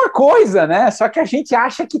a mesma coisa, né? Só que a gente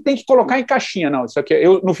acha que tem que colocar em caixinha. Não, isso aqui,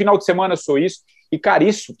 no final de semana eu sou isso, e, cara,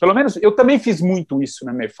 isso, pelo menos, eu também fiz muito isso,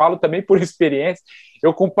 né? Me falo também por experiência,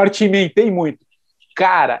 eu compartimentei muito.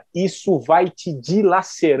 Cara, isso vai te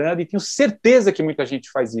dilacerando, e tenho certeza que muita gente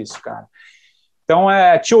faz isso, cara. Então,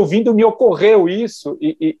 te ouvindo, me ocorreu isso,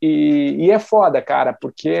 e é foda, cara,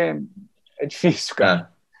 porque é difícil,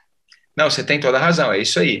 cara. Não, você tem toda a razão, é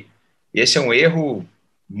isso aí. E esse é um erro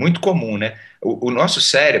muito comum, né? O nosso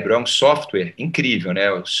cérebro é um software incrível,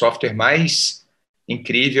 né? O software mais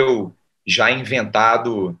incrível já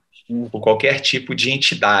inventado por qualquer tipo de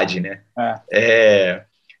entidade, né?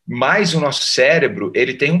 Mas o nosso cérebro,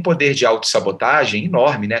 ele tem um poder de autossabotagem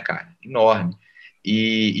enorme, né, cara? Enorme.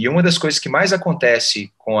 E uma das coisas que mais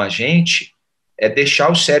acontece com a gente é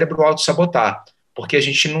deixar o cérebro autossabotar, porque a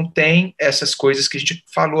gente não tem essas coisas que a gente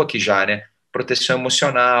falou aqui já, né? Proteção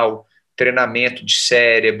emocional, treinamento de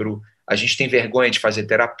cérebro, a gente tem vergonha de fazer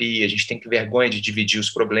terapia, a gente tem vergonha de dividir os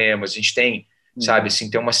problemas, a gente tem, sabe, assim,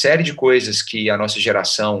 tem uma série de coisas que a nossa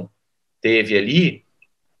geração teve ali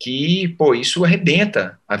que, pô, isso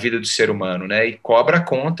arrebenta a vida do ser humano, né? E cobra a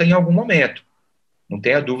conta em algum momento. Não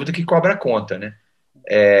tenha dúvida que cobra a conta, né?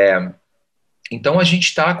 Então a gente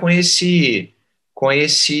está com esse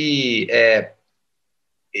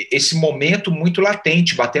momento muito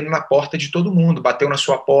latente, batendo na porta de todo mundo, bateu na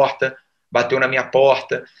sua porta, bateu na minha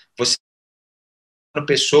porta. Você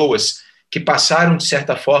pessoas que passaram, de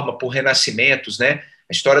certa forma, por renascimentos, né?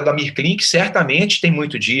 A história do Amir Klink certamente tem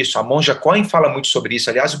muito disso, a monja Coen fala muito sobre isso,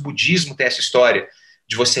 aliás, o budismo tem essa história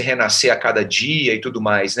de você renascer a cada dia e tudo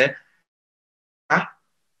mais, né?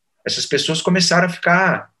 Essas pessoas começaram a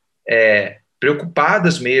ficar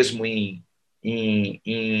preocupadas mesmo em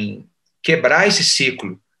quebrar esse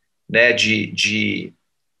ciclo, né, de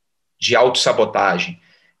autossabotagem.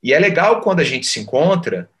 E é legal quando a gente se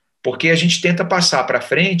encontra, porque a gente tenta passar para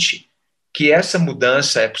frente que essa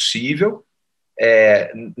mudança é possível,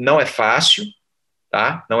 não é fácil,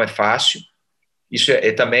 tá? Não é fácil. Isso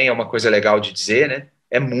também é uma coisa legal de dizer, né?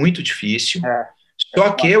 É muito difícil.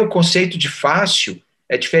 Só que o conceito de fácil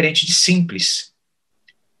é diferente de simples.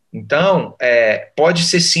 Então, pode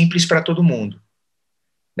ser simples para todo mundo.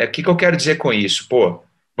 Né? O que eu quero dizer com isso? Pô,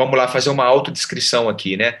 vamos lá fazer uma autodescrição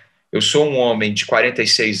aqui, né? Eu sou um homem de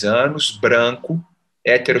 46 anos, branco,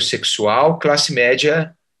 heterossexual, classe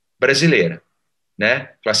média brasileira,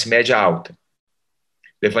 né? Classe média alta,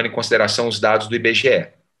 levando em consideração os dados do IBGE.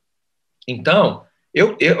 Então,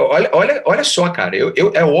 olha só, cara,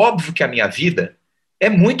 é óbvio que a minha vida é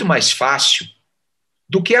muito mais fácil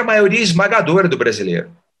do que a maioria esmagadora do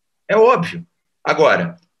brasileiro. É óbvio.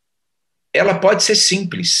 Agora, ela pode ser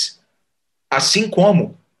simples, assim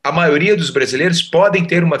como a maioria dos brasileiros podem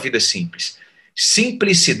ter uma vida simples.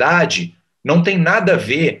 Simplicidade não tem nada a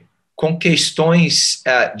ver com questões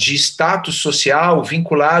de status social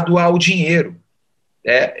vinculado ao dinheiro.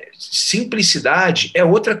 Simplicidade é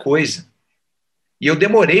outra coisa. E eu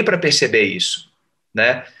demorei para perceber isso,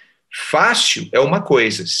 né? Fácil é uma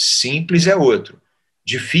coisa, simples é outro.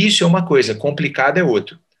 Difícil é uma coisa, complicado é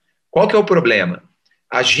outro. Qual que é o problema?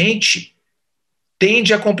 A gente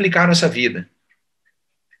tende a complicar a nossa vida.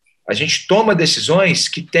 A gente toma decisões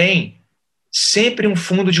que têm sempre um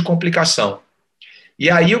fundo de complicação. E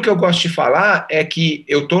aí o que eu gosto de falar é que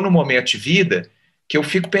eu estou num momento de vida que eu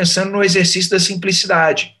fico pensando no exercício da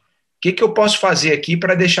simplicidade. O que eu posso fazer aqui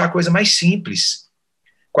para deixar a coisa mais simples?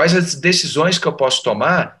 Quais as decisões que eu posso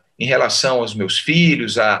tomar em relação aos meus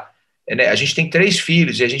filhos? A gente tem 3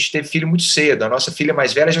 filhos e a gente teve filho muito cedo. A nossa filha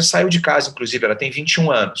mais velha já saiu de casa, inclusive, ela tem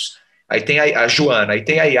 21 anos. Aí tem a Joana, aí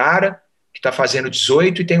tem a Yara, que está fazendo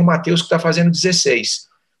 18, e tem o Matheus, que está fazendo 16.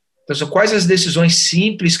 Então, são quais as decisões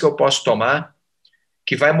simples que eu posso tomar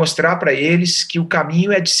que vai mostrar para eles que o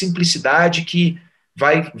caminho é de simplicidade, que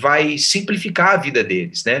vai simplificar a vida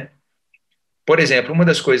deles, né? Por exemplo, uma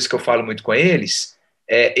das coisas que eu falo muito com eles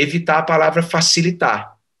é evitar a palavra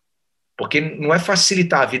facilitar. Porque não é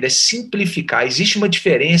facilitar a vida, é simplificar. Existe uma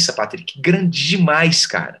diferença, Patrick, grande demais,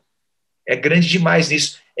 cara. É grande demais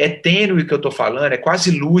nisso. É tênue o que eu estou falando, é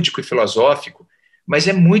quase lúdico e filosófico, mas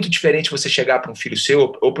é muito diferente você chegar para um filho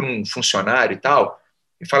seu ou para um funcionário e tal,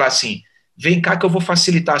 e falar assim, vem cá que eu vou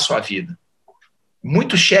facilitar a sua vida.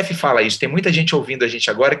 Muito chefe fala isso, tem muita gente ouvindo a gente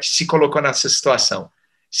agora que se colocou nessa situação.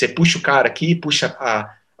 Você puxa o cara aqui, puxa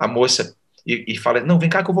a moça e fala, não, vem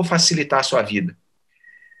cá que eu vou facilitar a sua vida.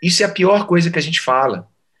 Isso é a pior coisa que a gente fala,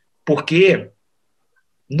 porque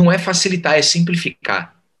não é facilitar, é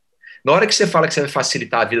simplificar. Na hora que você fala que você vai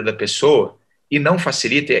facilitar a vida da pessoa e não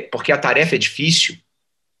facilita, porque a tarefa é difícil,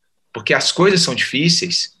 porque as coisas são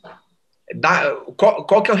difíceis,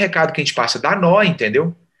 qual que é o recado que a gente passa? Dá nó,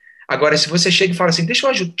 entendeu? Agora, se você chega e fala assim, deixa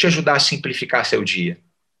eu te ajudar a simplificar seu dia,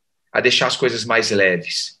 a deixar as coisas mais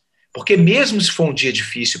leves. Porque mesmo se for um dia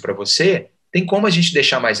difícil para você, tem como a gente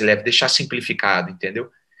deixar mais leve, deixar simplificado, entendeu?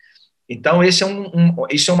 Então, isso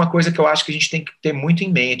é uma coisa que eu acho que a gente tem que ter muito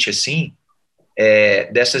em mente, assim,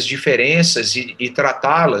 dessas diferenças e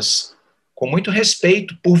tratá-las com muito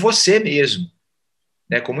respeito por você mesmo,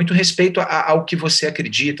 né? Com muito respeito ao que você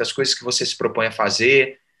acredita, as coisas que você se propõe a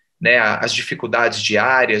fazer, né? As dificuldades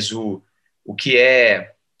diárias, o que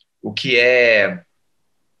é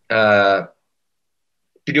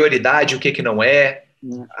prioridade, o que não é,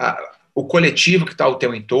 o coletivo que está ao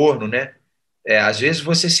teu entorno, né? Às vezes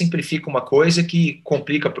você simplifica uma coisa que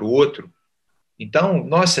complica para o outro. Então,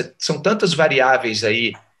 nossa, são tantas variáveis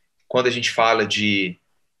aí quando a gente fala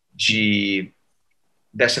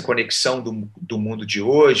dessa conexão do mundo de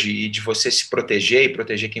hoje e de você se proteger e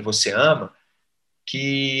proteger quem você ama,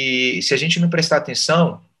 que se a gente não prestar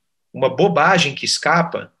atenção, uma bobagem que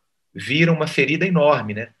escapa vira uma ferida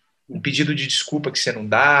enorme, né? Um pedido de desculpa que você não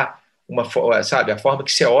dá, sabe, a forma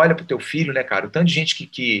que você olha para o teu filho, né, cara? O tanto de gente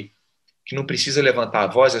que não precisa levantar a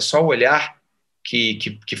voz, é só o olhar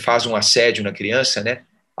que faz um assédio na criança, né?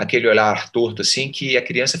 Aquele olhar torto assim, que a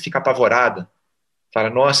criança fica apavorada. Fala,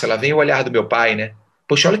 nossa, lá vem o olhar do meu pai, né?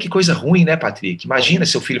 Poxa, olha que coisa ruim, né, Patrick? Imagina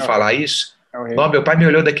seu filho falar isso. Não, meu pai me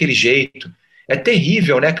olhou daquele jeito. É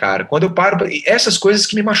terrível, né, cara? Quando eu paro... Essas coisas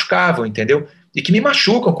que me machucavam, entendeu? E que me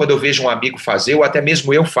machucam quando eu vejo um amigo fazer, ou até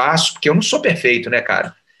mesmo eu faço, porque eu não sou perfeito, né,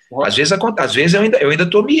 cara? Às vezes eu ainda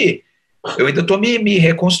tô me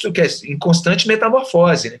reconstruindo, em constante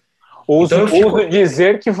metamorfose, né? Ouso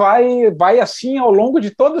dizer que vai assim ao longo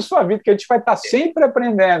de toda a sua vida, que a gente vai estar sempre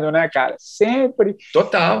aprendendo, né, cara? Sempre.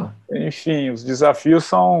 Total. Enfim, os desafios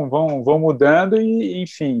vão mudando e,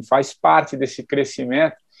 enfim, faz parte desse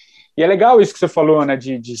crescimento. E é legal isso que você falou, né,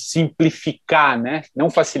 de simplificar, né? Não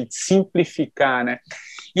facilitar, simplificar, né?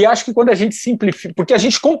 E acho que quando a gente simplifica, porque a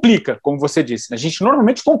gente complica, como você disse, né? A gente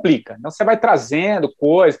normalmente complica. Então você vai trazendo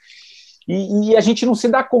coisas e a gente não se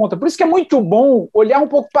dá conta. Por isso que é muito bom olhar um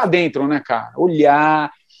pouco para dentro, né, cara? Olhar.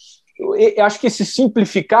 Eu acho que esse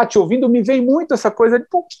simplificar, te ouvindo, me vem muito essa coisa de,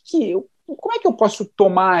 pô, como é que eu posso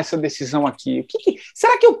tomar essa decisão aqui?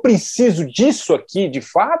 Será que eu preciso disso aqui, de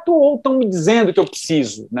fato, ou estão me dizendo que eu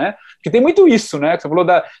preciso, né? Porque tem muito isso, né? Você falou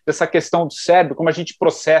dessa questão do cérebro, como a gente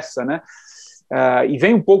processa, né? E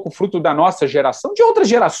vem um pouco fruto da nossa geração, de outras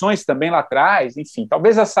gerações também lá atrás, enfim,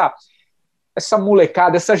 talvez essa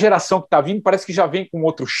molecada, essa geração que está vindo, parece que já vem com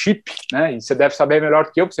outro chip, né? E você deve saber melhor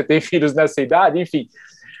do que eu, porque você tem filhos nessa idade, enfim.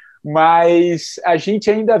 Mas a gente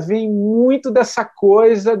ainda vem muito dessa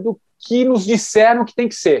coisa do que nos disseram que tem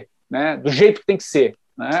que ser, né? Do jeito que tem que ser,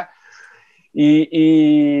 né?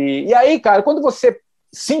 E aí, cara, quando você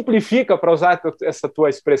simplifica, para usar essa tua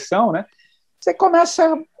expressão, né? Você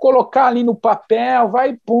começa a colocar ali no papel,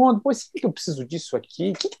 vai pondo, pô, será que eu preciso disso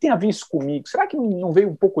aqui? O que tem a ver isso comigo? Será que não veio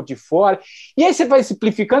um pouco de fora? E aí você vai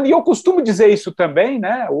simplificando, e eu costumo dizer isso também,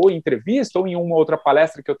 né? Ou em entrevista, ou em uma outra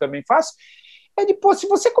palestra que eu também faço, pô, se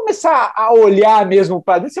você começar a olhar mesmo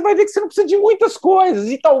para dentro, você vai ver que você não precisa de muitas coisas,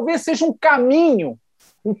 e talvez seja um caminho,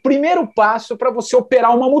 um primeiro passo para você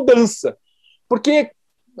operar uma mudança. Porque,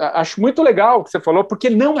 acho muito legal o que você falou,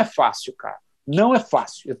 porque não é fácil, cara. Não é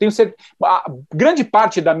fácil. Eu tenho certeza. A grande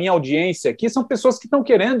parte da minha audiência aqui são pessoas que estão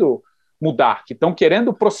querendo mudar, que estão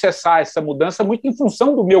querendo processar essa mudança muito em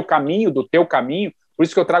função do meu caminho, do teu caminho. Por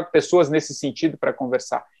isso que eu trago pessoas nesse sentido para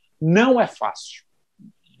conversar. Não é fácil.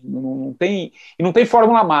 Não tem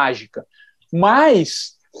fórmula mágica.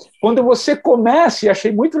 Mas, quando você começa, e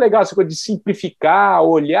achei muito legal essa coisa de simplificar,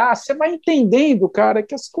 olhar, você vai entendendo, cara,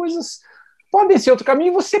 que as coisas podem ser outro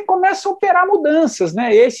caminho, e você começa a operar mudanças,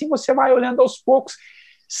 né? Esse você vai olhando aos poucos,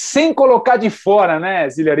 sem colocar de fora, né,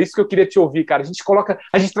 Zília? Isso que eu queria te ouvir, cara.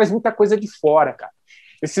 A gente traz muita coisa de fora, cara.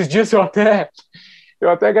 Esses dias eu até Eu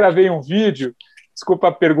até gravei um vídeo, desculpa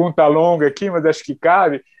a pergunta longa aqui, mas acho que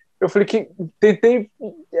cabe. Eu falei que tentei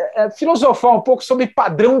filosofar um pouco sobre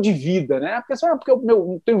padrão de vida, né? A pessoa, porque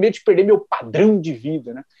eu tenho medo de perder meu padrão de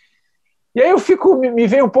vida, né? E aí me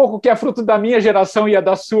veio um pouco que é fruto da minha geração e a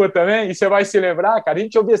da sua também, e você vai se lembrar, cara, a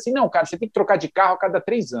gente ouvia assim, não, cara, você tem que trocar de carro a cada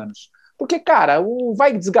 3 anos. Porque, cara,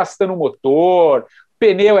 vai desgastando o motor,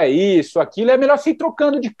 pneu é isso, aquilo, é melhor você ir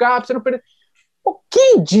trocando de carro, pra você não perder. Pô,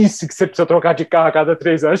 quem disse que você precisa trocar de carro a cada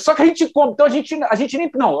 3 anos? Só que a gente compra, então a gente nem.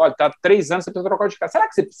 Não, olha, tá 3 anos, você precisa trocar de carro. Será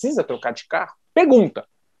que você precisa trocar de carro? Pergunta.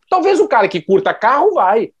 Talvez o cara que curta carro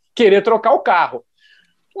vai querer trocar o carro.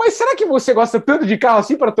 Mas será que você gosta tanto de carro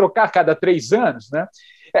assim para trocar a cada 3 anos? Né?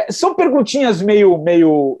 São perguntinhas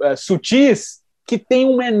meio sutis que têm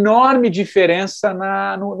uma enorme diferença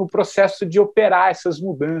no processo de operar essas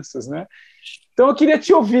mudanças. Né? Então eu queria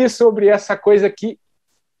te ouvir sobre essa coisa que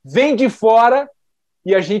vem de fora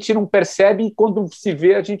e a gente não percebe, e quando se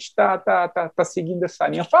vê, a gente tá seguindo essa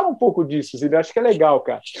linha. Fala um pouco disso, Zílio, acho que é legal,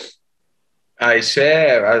 cara. Isso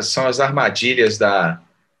são as armadilhas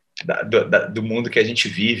do mundo que a gente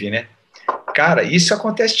vive, né? Cara, isso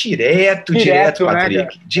acontece direto,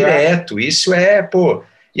 Patrick. Né, direto. Isso pô.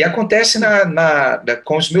 E acontece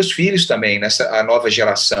com os meus filhos também, a nova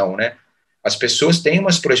geração, né? As pessoas têm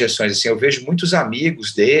umas projeções, assim, eu vejo muitos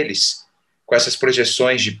amigos deles com essas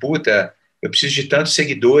projeções de, puta, eu preciso de tantos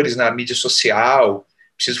seguidores na mídia social,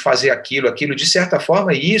 preciso fazer aquilo. De certa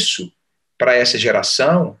forma, isso, para essa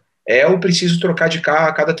geração, o preciso trocar de carro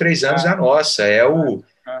a cada 3 anos, a nossa, o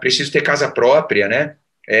preciso ter casa própria, né?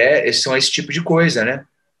 São esse tipo de coisa, né?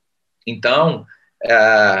 Então,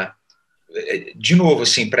 de novo,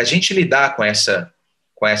 assim, para a gente lidar com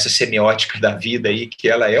essa semiótica da vida aí, que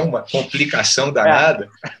ela é uma complicação danada,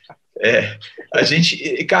 a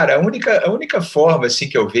gente, cara, a única forma assim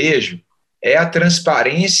que eu vejo é a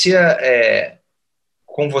transparência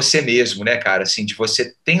com você mesmo, né, cara, assim, de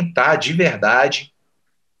você tentar de verdade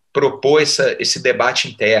propor esse debate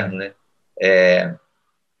interno, né,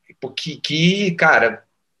 porque, cara,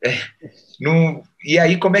 não, e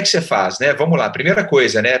aí como é que você faz, né? Vamos lá, primeira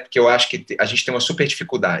coisa, né, porque eu acho que a gente tem uma super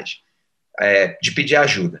dificuldade de pedir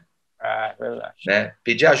ajuda. Verdade. Né?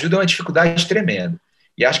 Pedir ajuda é uma dificuldade tremenda.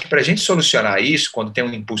 E acho que para a gente solucionar isso, quando tem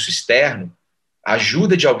um impulso externo, a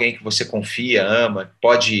ajuda de alguém que você confia, ama,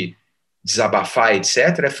 pode desabafar,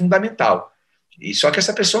 etc., é fundamental. E só que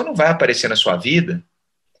essa pessoa não vai aparecer na sua vida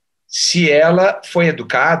se でfoi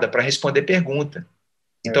educada para responder pergunta.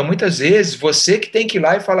 Então, muitas vezes, você que tem que ir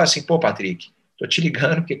lá e falar assim, pô, Patrick, tô te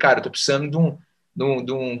ligando porque, cara, eu tô precisando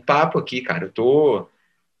de um papo aqui, cara, eu tô...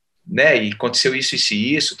 Né, e aconteceu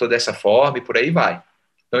isso, tô dessa forma e por aí vai.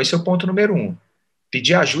 Então, esse é o ponto número 1.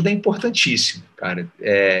 Pedir ajuda é importantíssimo, cara.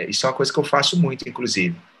 Isso é uma coisa que eu faço muito,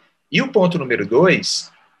 inclusive. E o ponto número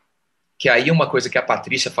 2, que aí é uma coisa que a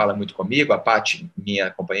Patrícia fala muito comigo, a Paty,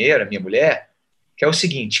 minha companheira, minha mulher, que é o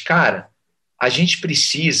seguinte, cara, a gente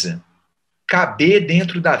precisa caber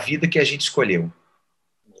dentro da vida que a gente escolheu.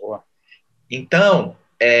 Boa. Então,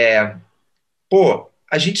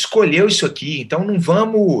 a gente escolheu isso aqui, então não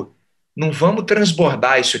vamos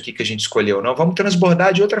transbordar isso aqui que a gente escolheu, não, vamos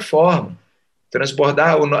transbordar de outra forma.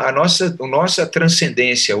 Transbordar a nossa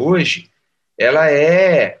transcendência hoje, ela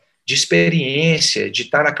é de experiência, de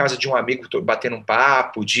estar na casa de um amigo batendo um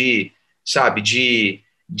papo, de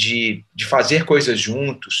fazer coisas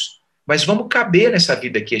juntos, mas vamos caber nessa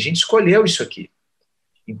vida aqui, a gente escolheu isso aqui.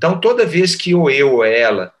 Então, toda vez que ou eu ou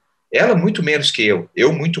ela muito menos que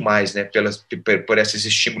eu muito mais, né, por esses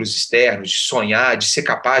estímulos externos, de sonhar, de ser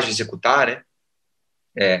capaz de executar,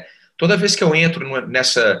 né, toda vez que eu entro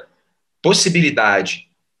nessa possibilidade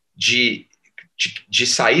de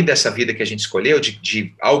sair dessa vida que a gente escolheu,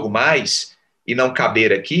 de algo mais, e não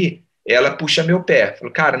caber aqui, ela puxa meu pé.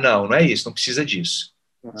 Fala, cara, não é isso, não precisa disso.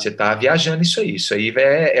 Você está viajando isso aí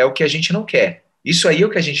é o que a gente não quer. Isso aí é o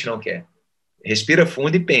que a gente não quer. Respira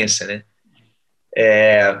fundo e pensa, né?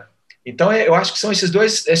 Então, eu acho que são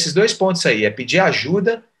esses dois pontos aí, pedir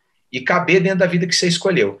ajuda e caber dentro da vida que você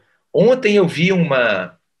escolheu. Ontem eu vi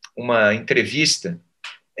uma entrevista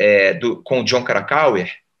com o Jon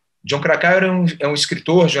Krakauer. Jon Krakauer é um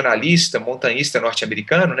escritor, jornalista, montanhista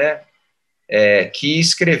norte-americano, né, que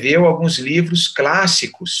escreveu alguns livros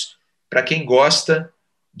clássicos para quem gosta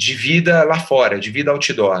de vida lá fora, de vida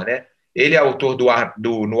outdoor. Né? Ele é autor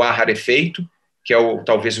do No Ar Rarefeito, que é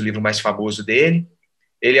talvez o livro mais famoso dele.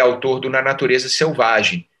 Ele é autor do Na Natureza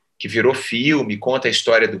Selvagem, que virou filme, conta a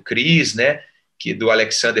história do Chris, né, do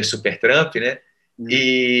Alexander Supertramp, né?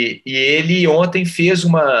 E ele ontem fez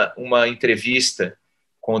uma entrevista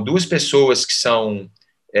com 2 pessoas que são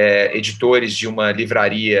editores de uma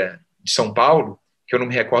livraria de São Paulo, que eu não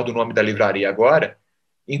me recordo o nome da livraria agora,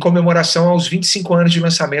 em comemoração aos 25 anos de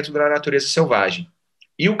lançamento da Natureza Selvagem.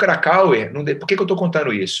 E o Krakauer, por que eu estou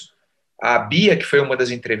contando isso? A Bia, que foi uma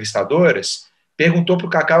das entrevistadoras, perguntou para o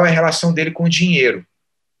Krakauer a relação dele com o dinheiro.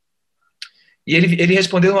 E ele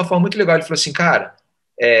respondeu de uma forma muito legal. Ele falou assim, cara,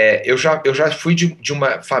 eu já fui de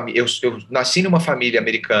uma família, eu nasci numa família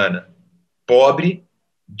americana pobre,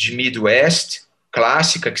 de Midwest,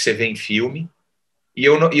 clássica, que você vê em filme, e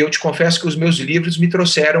eu te confesso que os meus livros me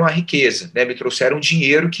trouxeram a riqueza, né? Me trouxeram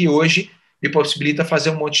dinheiro que hoje me possibilita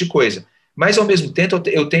fazer um monte de coisa. Mas, ao mesmo tempo,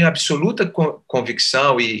 eu tenho absoluta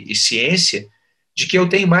convicção e ciência de que eu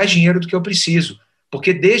tenho mais dinheiro do que eu preciso,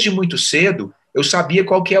 porque desde muito cedo eu sabia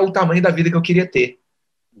qual que é o tamanho da vida que eu queria ter.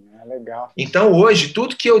 Legal. Então, hoje,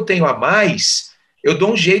 tudo que eu tenho a mais, eu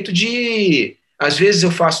dou um jeito de... Às vezes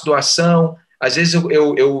eu faço doação, às vezes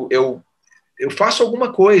eu faço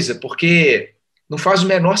alguma coisa, porque não faz o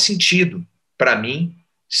menor sentido para mim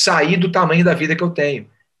sair do tamanho da vida que eu tenho.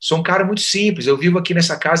 Sou um cara muito simples, eu vivo aqui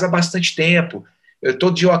nessa casa há bastante tempo,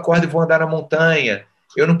 todo dia eu acordo e vou andar na montanha,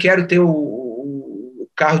 eu não quero ter o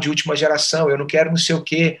carro de última geração, eu não quero não sei o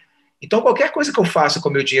quê. Então, qualquer coisa que eu faça com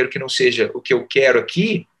o meu dinheiro que não seja o que eu quero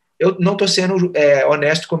aqui, eu não estou sendo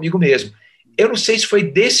honesto comigo mesmo. Eu não sei se foi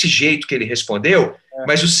desse jeito que ele respondeu,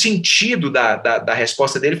 mas o sentido da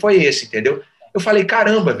resposta dele foi esse, entendeu? Eu falei,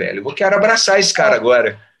 caramba, velho, eu quero abraçar esse cara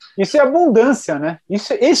agora. Isso é abundância, né?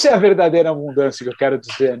 Isso é a verdadeira abundância que eu quero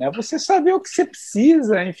dizer, né? Você saber o que você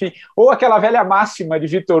precisa, enfim. Ou aquela velha máxima de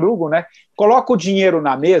Victor Hugo, né? Coloca o dinheiro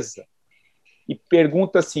na mesa e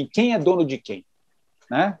pergunta assim, quem é dono de quem?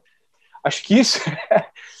 Né? Acho que isso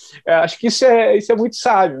é muito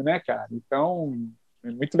sábio, né, cara? Então,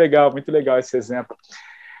 muito legal esse exemplo.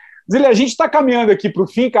 Zília, a gente está caminhando aqui para o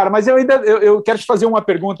fim, cara, mas eu quero te fazer uma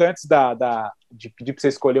pergunta antes de pedir para você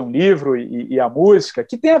escolher um livro e a música,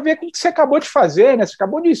 que tem a ver com o que você acabou de fazer, né? Você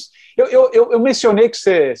acabou disso. Eu mencionei que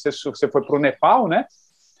você foi para o Nepal, né?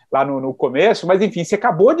 Lá no começo, mas enfim, você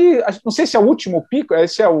acabou de. Não sei se é o último pico,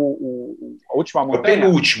 esse é a última montanha. O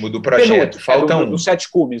penúltimo do projeto, falta um. Dos 7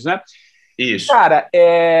 cumes, né? Isso. Cara,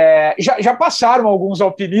 já passaram alguns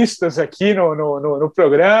alpinistas aqui no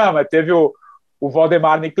programa, teve o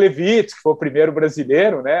Valdemar Niklevits, que foi o primeiro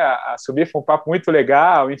brasileiro, né, a subir, foi um papo muito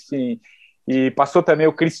legal, enfim, e passou também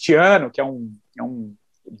o Cristiano, que é um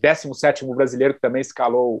 17º brasileiro que também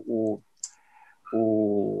escalou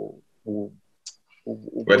o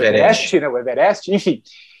Everest, né, o Everest, enfim.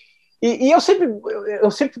 E eu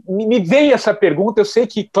sempre me veio essa pergunta, eu sei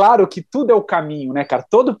que, claro, que tudo é o caminho, né, cara?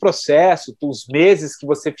 Todo o processo, os meses que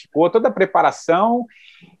você ficou, toda a preparação,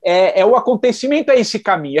 o acontecimento, é esse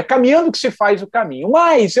caminho, é caminhando que se faz o caminho.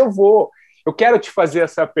 Mas eu quero te fazer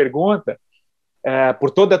essa pergunta, por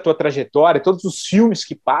toda a tua trajetória, todos os filmes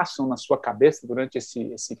que passam na sua cabeça durante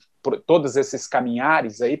todos esses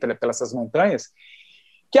caminhares aí pelas essas montanhas,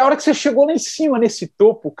 que a hora que você chegou lá em cima, nesse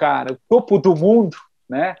topo, cara, o topo do mundo,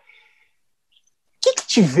 né? O que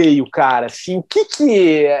te veio, cara? Assim, o que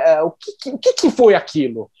foi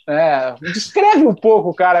aquilo? Descreve um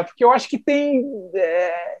pouco, cara, porque eu acho que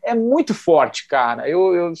é muito forte, cara.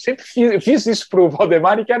 Eu sempre fiz isso pro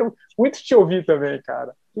Valdemar e quero muito te ouvir também,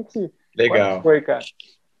 cara. Legal. Que foi, cara?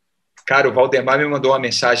 Cara, o Valdemar me mandou uma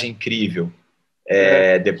mensagem incrível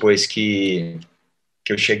depois que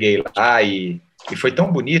eu cheguei lá e foi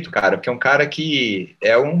tão bonito, cara, porque é um cara que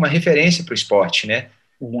é uma referência para o esporte, né?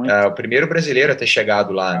 O primeiro brasileiro a ter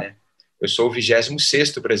chegado lá, né? Eu sou o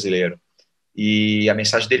 26º brasileiro. E a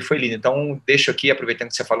mensagem dele foi linda. Então, deixo aqui, aproveitando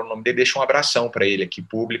que você falou o nome dele, deixo um abração para ele aqui,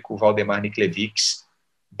 público, Valdemar Niklevits,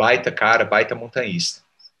 baita cara, baita montanhista.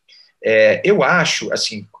 Eu acho,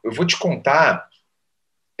 assim, eu vou te contar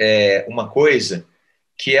uma coisa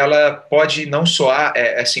que ela pode não soar,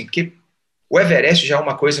 assim, porque o Everest já é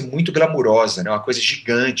uma coisa muito glamurosa, né? Uma coisa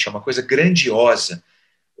gigante, é uma coisa grandiosa.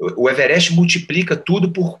 O Everest multiplica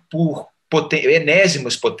tudo por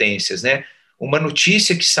enésimas potências, né? Uma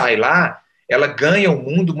notícia que sai lá, ela ganha o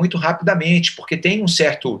mundo muito rapidamente, porque tem um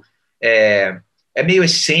certo... É meio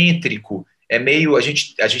excêntrico,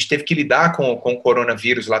 a gente teve que lidar com o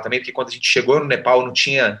coronavírus lá também, porque quando a gente chegou no Nepal não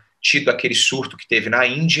tinha tido aquele surto que teve na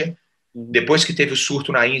Índia. Depois que teve o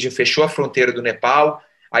surto na Índia, fechou a fronteira do Nepal,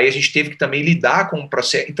 aí a gente teve que também lidar com o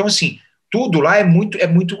processo. Então, assim, tudo lá é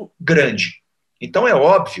muito grande. Então, é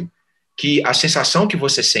óbvio que a sensação que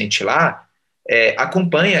você sente lá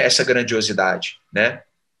acompanha essa grandiosidade, né?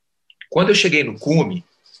 Quando eu cheguei no cume,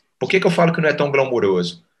 por que eu falo que não é tão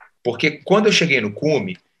glamuroso? Porque quando eu cheguei no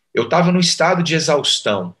cume, eu estava num estado de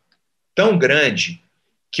exaustão tão grande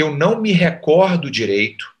que eu não me recordo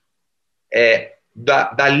direito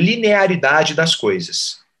da linearidade das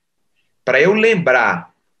coisas. Para eu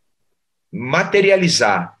lembrar,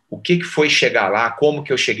 materializar o que foi chegar lá, como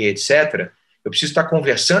que eu cheguei, etc., eu preciso estar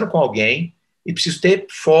conversando com alguém e preciso ter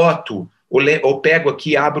foto, ou pego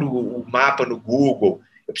aqui, abro o mapa no Google,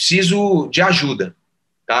 eu preciso de ajuda,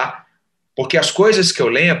 tá? Porque as coisas que eu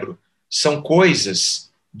lembro são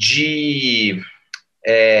coisas de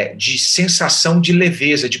sensação de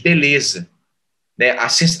leveza, de beleza, né?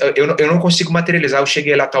 Eu não consigo materializar, eu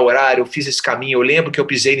cheguei lá a tal horário, eu fiz esse caminho, eu lembro que eu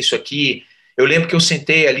pisei nisso aqui, eu lembro que eu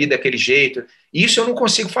sentei ali daquele jeito. Isso eu não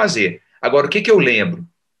consigo fazer. Agora, o que eu lembro?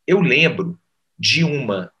 Eu lembro de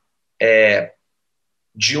uma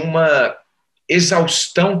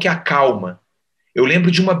exaustão que acalma. Eu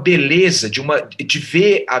lembro de uma beleza, de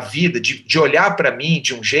ver a vida, de olhar para mim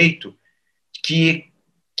de um jeito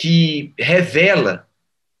que revela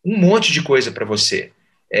um monte de coisa para você.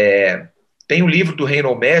 Tem um livro do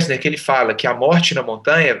Reinhold Messner que ele fala que a morte na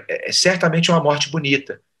montanha é certamente uma morte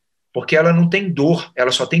bonita, porque ela não tem dor,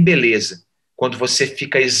 ela só tem beleza. Quando você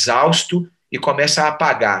fica exausto e começa a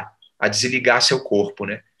apagar, a desligar seu corpo,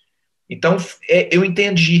 né? Então, eu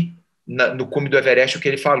entendi no cume do Everest o que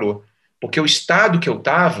ele falou, porque o estado que eu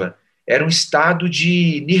estava era um estado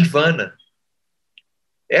de nirvana.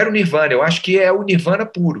 Era o nirvana, eu acho que é o nirvana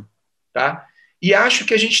puro, tá? E acho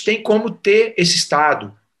que a gente tem como ter esse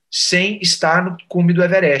estado sem estar no cume do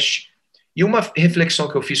Everest. E uma reflexão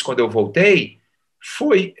que eu fiz quando eu voltei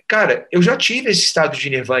foi, cara, eu já tive esse estado de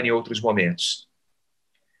nirvana em outros momentos.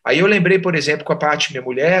 Aí eu lembrei, por exemplo, com a Paty, minha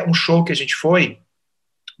mulher, um show que a gente foi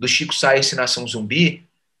do Chico Science Nação Zumbi,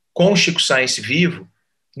 com o Chico Science vivo,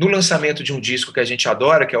 no lançamento de um disco que a gente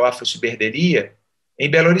adora, que é o Afro Ciberdelia, em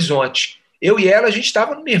Belo Horizonte. Eu e ela, a gente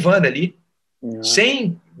estava no nirvana ali,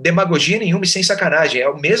 sem demagogia nenhuma e sem sacanagem. É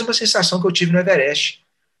a mesma sensação que eu tive no Everest.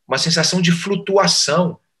 Uma sensação de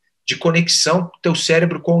flutuação, de conexão com o teu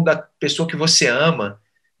cérebro com o da pessoa que você ama,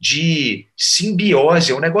 de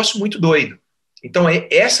simbiose, é um negócio muito doido. Então,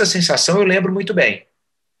 essa sensação eu lembro muito bem.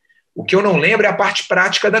 O que eu não lembro é a parte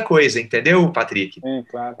prática da coisa, entendeu, Patrick?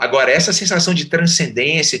 Claro. Agora, essa sensação de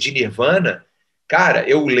transcendência, de nirvana, cara,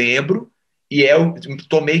 eu lembro e eu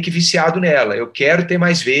tô meio que viciado nela. Eu quero ter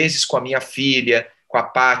mais vezes com a minha filha, com a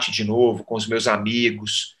Paty de novo, com os meus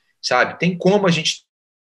amigos, sabe? Tem como a gente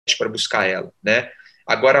para buscar ela, né?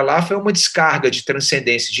 Agora lá foi uma descarga de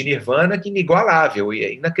transcendência, de nirvana que inigualável e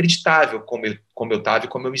é inacreditável como eu estava e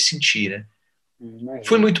como eu me senti, né?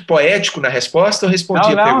 Fui muito poético na resposta ou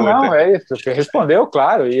respondi a pergunta? Não, é isso. Você respondeu,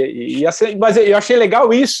 claro. Mas eu achei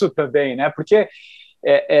legal isso também, né? Porque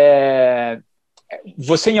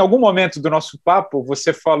você, em algum momento do nosso papo,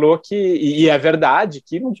 você falou que, e é verdade,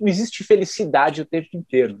 que não existe felicidade o tempo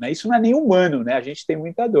inteiro, né? Isso não é nem humano, né? A gente tem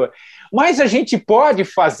muita dor. Mas a gente pode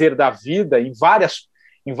fazer da vida, em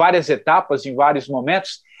várias etapas, em vários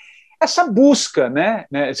momentos, essa busca, né?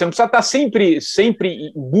 Você não precisa estar sempre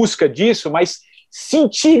em busca disso, mas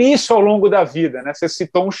sentir isso ao longo da vida, né? Você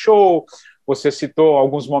citou um show, você citou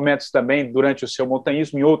alguns momentos também durante o seu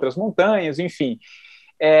montanhismo em outras montanhas, enfim.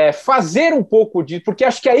 Fazer um pouco disso, porque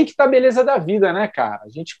acho que é aí que está a beleza da vida, né, cara? A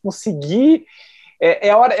gente conseguir...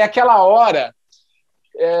 É aquela hora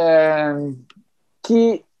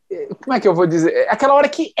que... Como é que eu vou dizer? É aquela hora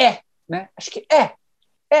que né? Acho que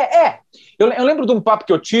Eu lembro de um papo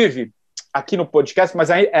que eu tive aqui no podcast, mas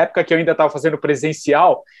na época que eu ainda estava fazendo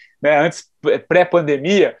presencial, né, antes,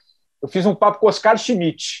 pré-pandemia, eu fiz um papo com o Oscar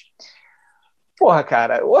Schmidt. Porra,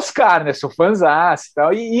 cara, o Oscar, né, sou fãzaço e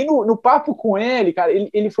tal, e no papo com ele, cara,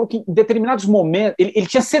 ele falou que em determinados momentos, ele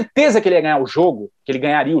tinha certeza que ele ia ganhar o jogo, que ele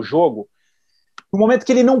ganharia o jogo, no momento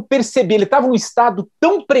que ele não percebia, ele estava num estado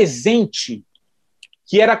tão presente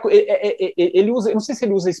que era, ele usa, não sei se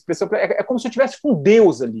ele usa a expressão, é como se eu estivesse com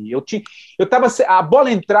Deus ali. A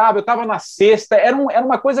bola entrava, eu estava na cesta, era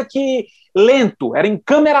uma coisa que lento, era em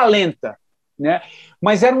câmera lenta, né?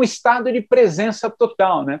 Mas era um estado de presença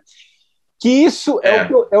total, né? Que isso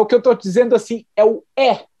é o que eu estou dizendo assim,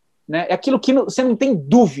 né? É aquilo que você não tem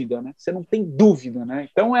dúvida, né? Você não tem dúvida, né?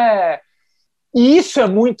 Então E isso é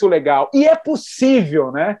muito legal. E é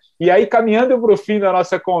possível, né? E aí, caminhando para o fim da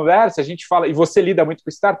nossa conversa, a gente fala, e você lida muito com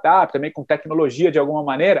startup, também com tecnologia de alguma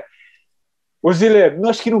maneira. Ô, Zilê,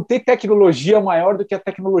 acho que não tem tecnologia maior do que a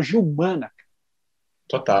tecnologia humana.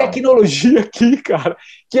 Total. Tecnologia aqui, cara,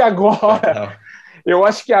 que agora... Total. Eu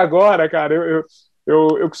acho que agora, cara,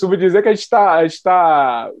 eu costumo dizer que a gente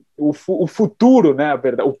está o futuro, né,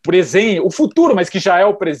 o presente, o futuro, mas que já é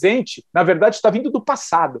o presente, na verdade está vindo do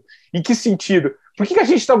passado. Em que sentido? Por que a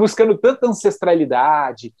gente está buscando tanta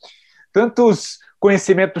ancestralidade, tantos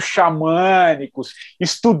conhecimentos xamânicos,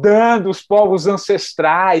 estudando os povos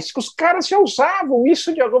ancestrais, que os caras já usavam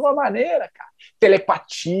isso de alguma maneira, cara.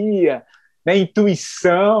 Telepatia, né,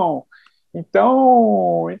 intuição.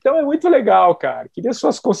 Então é muito legal, cara. Queria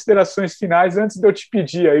suas considerações finais antes de eu te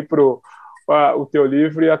pedir aí o teu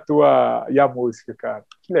livro e a música, cara.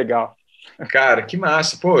 Que legal. Cara, que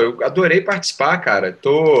massa. Pô, eu adorei participar, cara.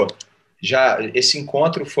 Esse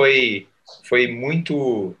encontro foi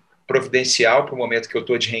muito providencial para o momento que eu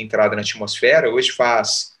tô de reentrada na atmosfera.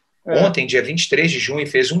 Ontem, dia 23 de junho,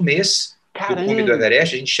 fez um mês do cume do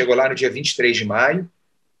Everest. A gente chegou lá no dia 23 de maio.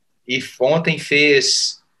 E ontem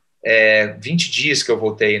fez 20 dias que eu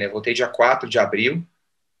voltei, né? Voltei dia 4 de abril.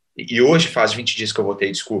 E hoje faz 20 dias que eu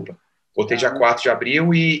voltei, desculpa. Voltei dia 4 de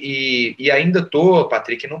abril e ainda tô,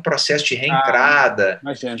 Patrick, num processo de reentrada.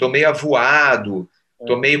 Tô meio avoado,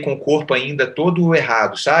 tô meio com o corpo ainda todo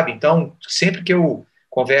errado, sabe? Então, sempre que eu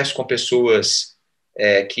converso com pessoas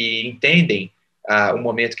que entendem o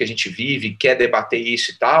momento que a gente vive, quer debater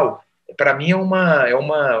isso e tal, para mim é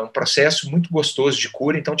um processo muito gostoso de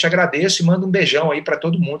cura. Então, te agradeço e mando um beijão aí para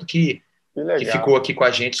todo mundo que ficou aqui com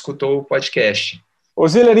a gente, escutou o podcast. Ô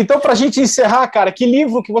Ziller, então para a gente encerrar, cara, que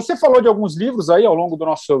livro, que você falou de alguns livros aí ao longo do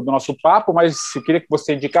nosso papo, mas eu queria que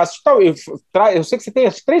você indicasse, eu sei que você tem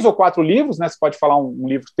 3 ou 4 livros, né, você pode falar um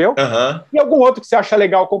livro teu, e algum outro que você acha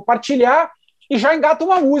legal compartilhar, e já engata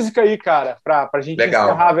uma música aí, cara, para a gente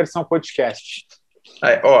encerrar a versão podcast.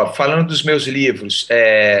 Falando dos meus livros,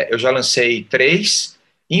 eu já lancei 3,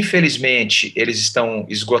 infelizmente eles estão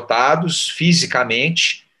esgotados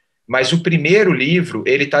fisicamente, mas o primeiro livro,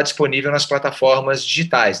 ele está disponível nas plataformas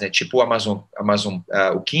digitais, né? Tipo o Amazon,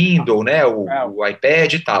 o Kindle, né? O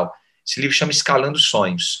iPad e tal. Esse livro chama Escalando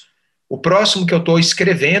Sonhos. O próximo que eu estou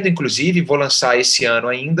escrevendo, inclusive, vou lançar esse ano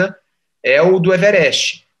ainda, é o do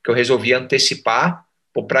Everest, que eu resolvi antecipar,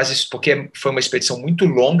 porque foi uma expedição muito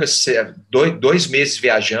longa, 2 meses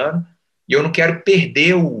viajando, e eu não quero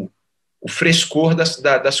perder o frescor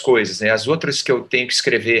das coisas, né? As outras que eu teria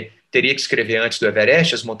que escrever antes do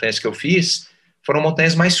Everest, as montanhas que eu fiz, foram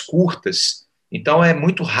montanhas mais curtas. Então é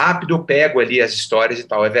muito rápido, eu pego ali as histórias e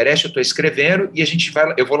tal. O Everest eu estou escrevendo e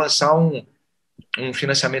eu vou lançar um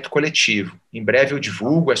financiamento coletivo. Em breve eu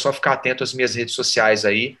divulgo, é só ficar atento às minhas redes sociais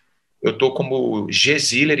aí. Eu estou como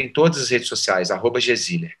Gziller em todas as redes sociais,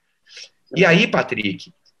 @Gziller. E aí,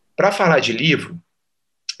 Patrick, para falar de livro,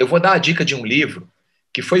 eu vou dar a dica de um livro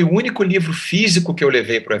que foi o único livro físico que eu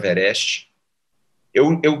levei para o Everest.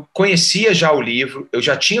 Eu conhecia já o livro, eu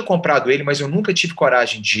já tinha comprado ele, mas eu nunca tive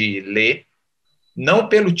coragem de ler, não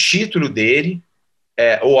pelo título dele,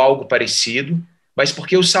 ou algo parecido, mas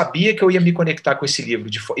porque eu sabia que eu ia me conectar com esse livro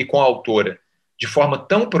e com a autora de forma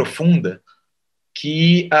tão profunda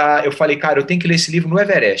que eu falei, cara, eu tenho que ler esse livro no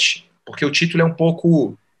Everest, porque o título é um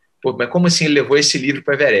pouco... Pô, mas como assim ele levou esse livro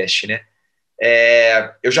para o Everest, né?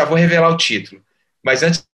 Eu já vou revelar o título, mas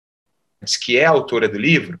antes que é a autora do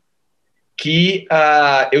livro, que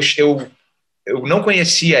eu não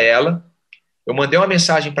conhecia ela, eu mandei uma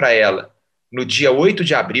mensagem para ela no dia 8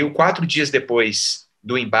 de abril, 4 dias depois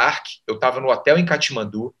do embarque, eu estava no hotel em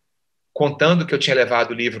Katmandu, contando que eu tinha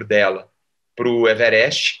levado o livro dela para o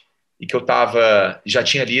Everest, e que eu já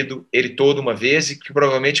tinha lido ele todo uma vez, e que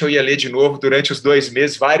provavelmente eu ia ler de novo durante os 2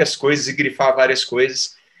 meses, várias coisas, e grifar várias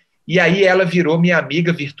coisas. E aí ela virou minha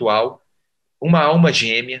amiga virtual, uma alma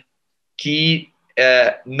gêmea, que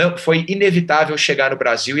não foi inevitável chegar no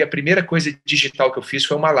Brasil, e a primeira coisa digital que eu fiz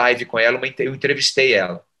foi uma live com ela, eu entrevistei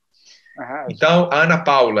ela. Então, a Ana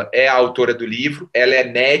Paula é a autora do livro, ela é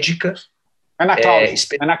médica. Ana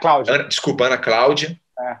Cláudia. Desculpa, Ana Cláudia.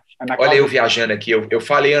 Olha eu viajando aqui, eu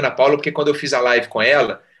falei Ana Paula porque quando eu fiz a live com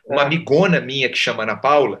ela, uma amigona minha que chama Ana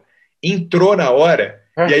Paula entrou na hora,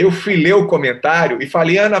 e aí eu fui ler o comentário e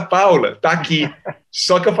falei, Ana Paula, tá aqui.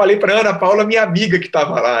 Só que eu falei para Ana Paula, minha amiga que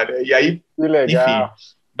estava lá, né? E aí, enfim.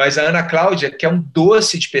 Mas a Ana Cláudia, que é um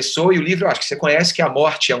doce de pessoa, e o livro, eu acho que você conhece, que A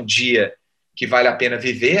Morte é um Dia que Vale a Pena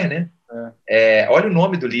Viver, né? Olha o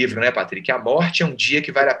nome do livro, né, Patrick? A Morte é um Dia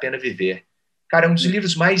que Vale a Pena Viver. Cara, é um dos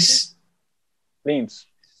livros mais... lindos.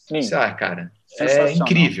 Cara, é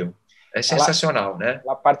incrível. É sensacional, né?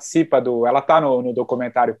 Ela participa ela está no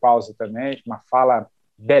documentário Pausa também, uma fala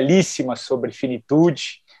belíssima sobre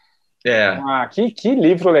finitude. Que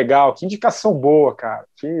livro legal, que indicação boa, cara.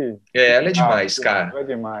 Ela é demais, cara. Ela é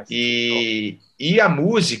demais. E a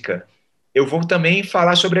música, eu vou também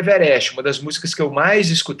falar sobre Everest. Uma das músicas que eu mais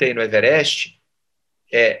escutei no Everest,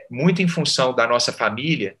 muito em função da nossa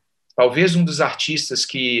família, talvez um dos artistas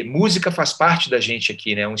que... Música faz parte da gente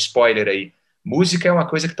aqui, né? Um spoiler aí. Música é uma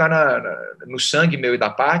coisa que está no sangue meu e da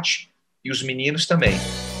Paty, e os meninos também.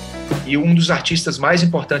 E um dos artistas mais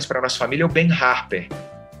importantes para a nossa família é o Ben Harper.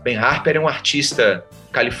 Ben Harper é um artista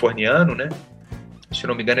californiano, né? Se eu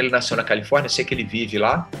não me engano, ele nasceu na Califórnia, sei que ele vive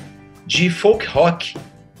lá, de folk rock,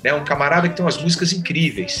 né? Um camarada que tem umas músicas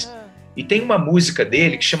incríveis. E tem uma música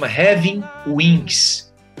dele que chama Having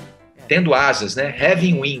Wings, tendo asas, né?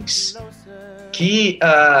 Having Wings, que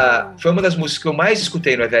foi uma das músicas que eu mais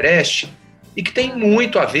escutei no Everest e que tem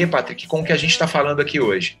muito a ver, Patrick, com o que a gente está falando aqui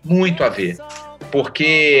hoje. Muito a ver.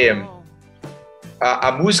 Porque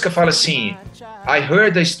a música fala assim: I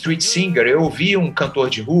heard a street singer, eu ouvi um cantor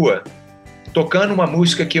de rua tocando uma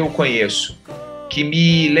música que eu conheço, que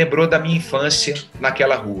me lembrou da minha infância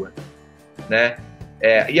naquela rua, né?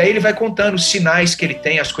 E aí ele vai contando os sinais que ele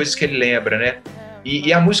tem, as coisas que ele lembra, né?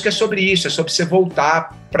 E a música é sobre isso, é sobre você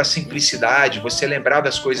voltar para a simplicidade, você lembrar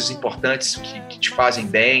das coisas importantes que te fazem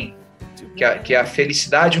bem, que a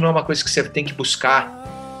felicidade não é uma coisa que você tem que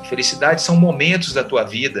buscar. A felicidade são momentos da tua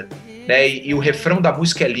vida, né? E o refrão da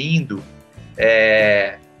música é lindo.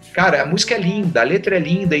 Cara, a música é linda, a letra é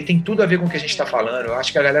linda e tem tudo a ver com o que a gente está falando. Eu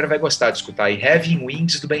acho que a galera vai gostar de escutar. E Having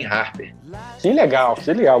Wings, do Ben Harper. Que legal,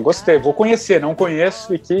 gostei. Vou conhecer, não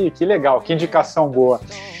conheço, e que legal, que indicação boa.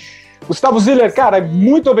 Gustavo Ziller, cara,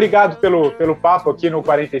 muito obrigado pelo papo aqui no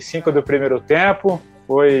 45 do Primeiro Tempo.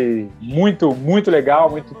 Foi muito, muito legal,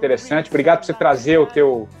 muito interessante. Obrigado por você trazer o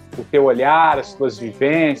teu olhar, as tuas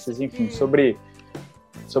vivências, enfim, sobre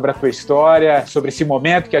a tua história, sobre esse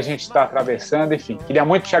momento que a gente está atravessando, enfim. Queria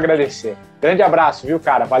muito te agradecer. Grande abraço, viu,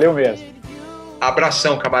 cara? Valeu mesmo.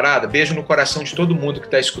 Abração, camarada. Beijo no coração de todo mundo que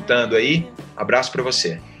está escutando aí. Abraço para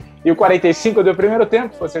você. E o 45 do Primeiro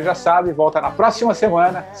Tempo, você já sabe, volta na próxima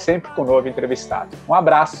semana, sempre com um novo entrevistado. Um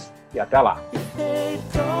abraço e até lá.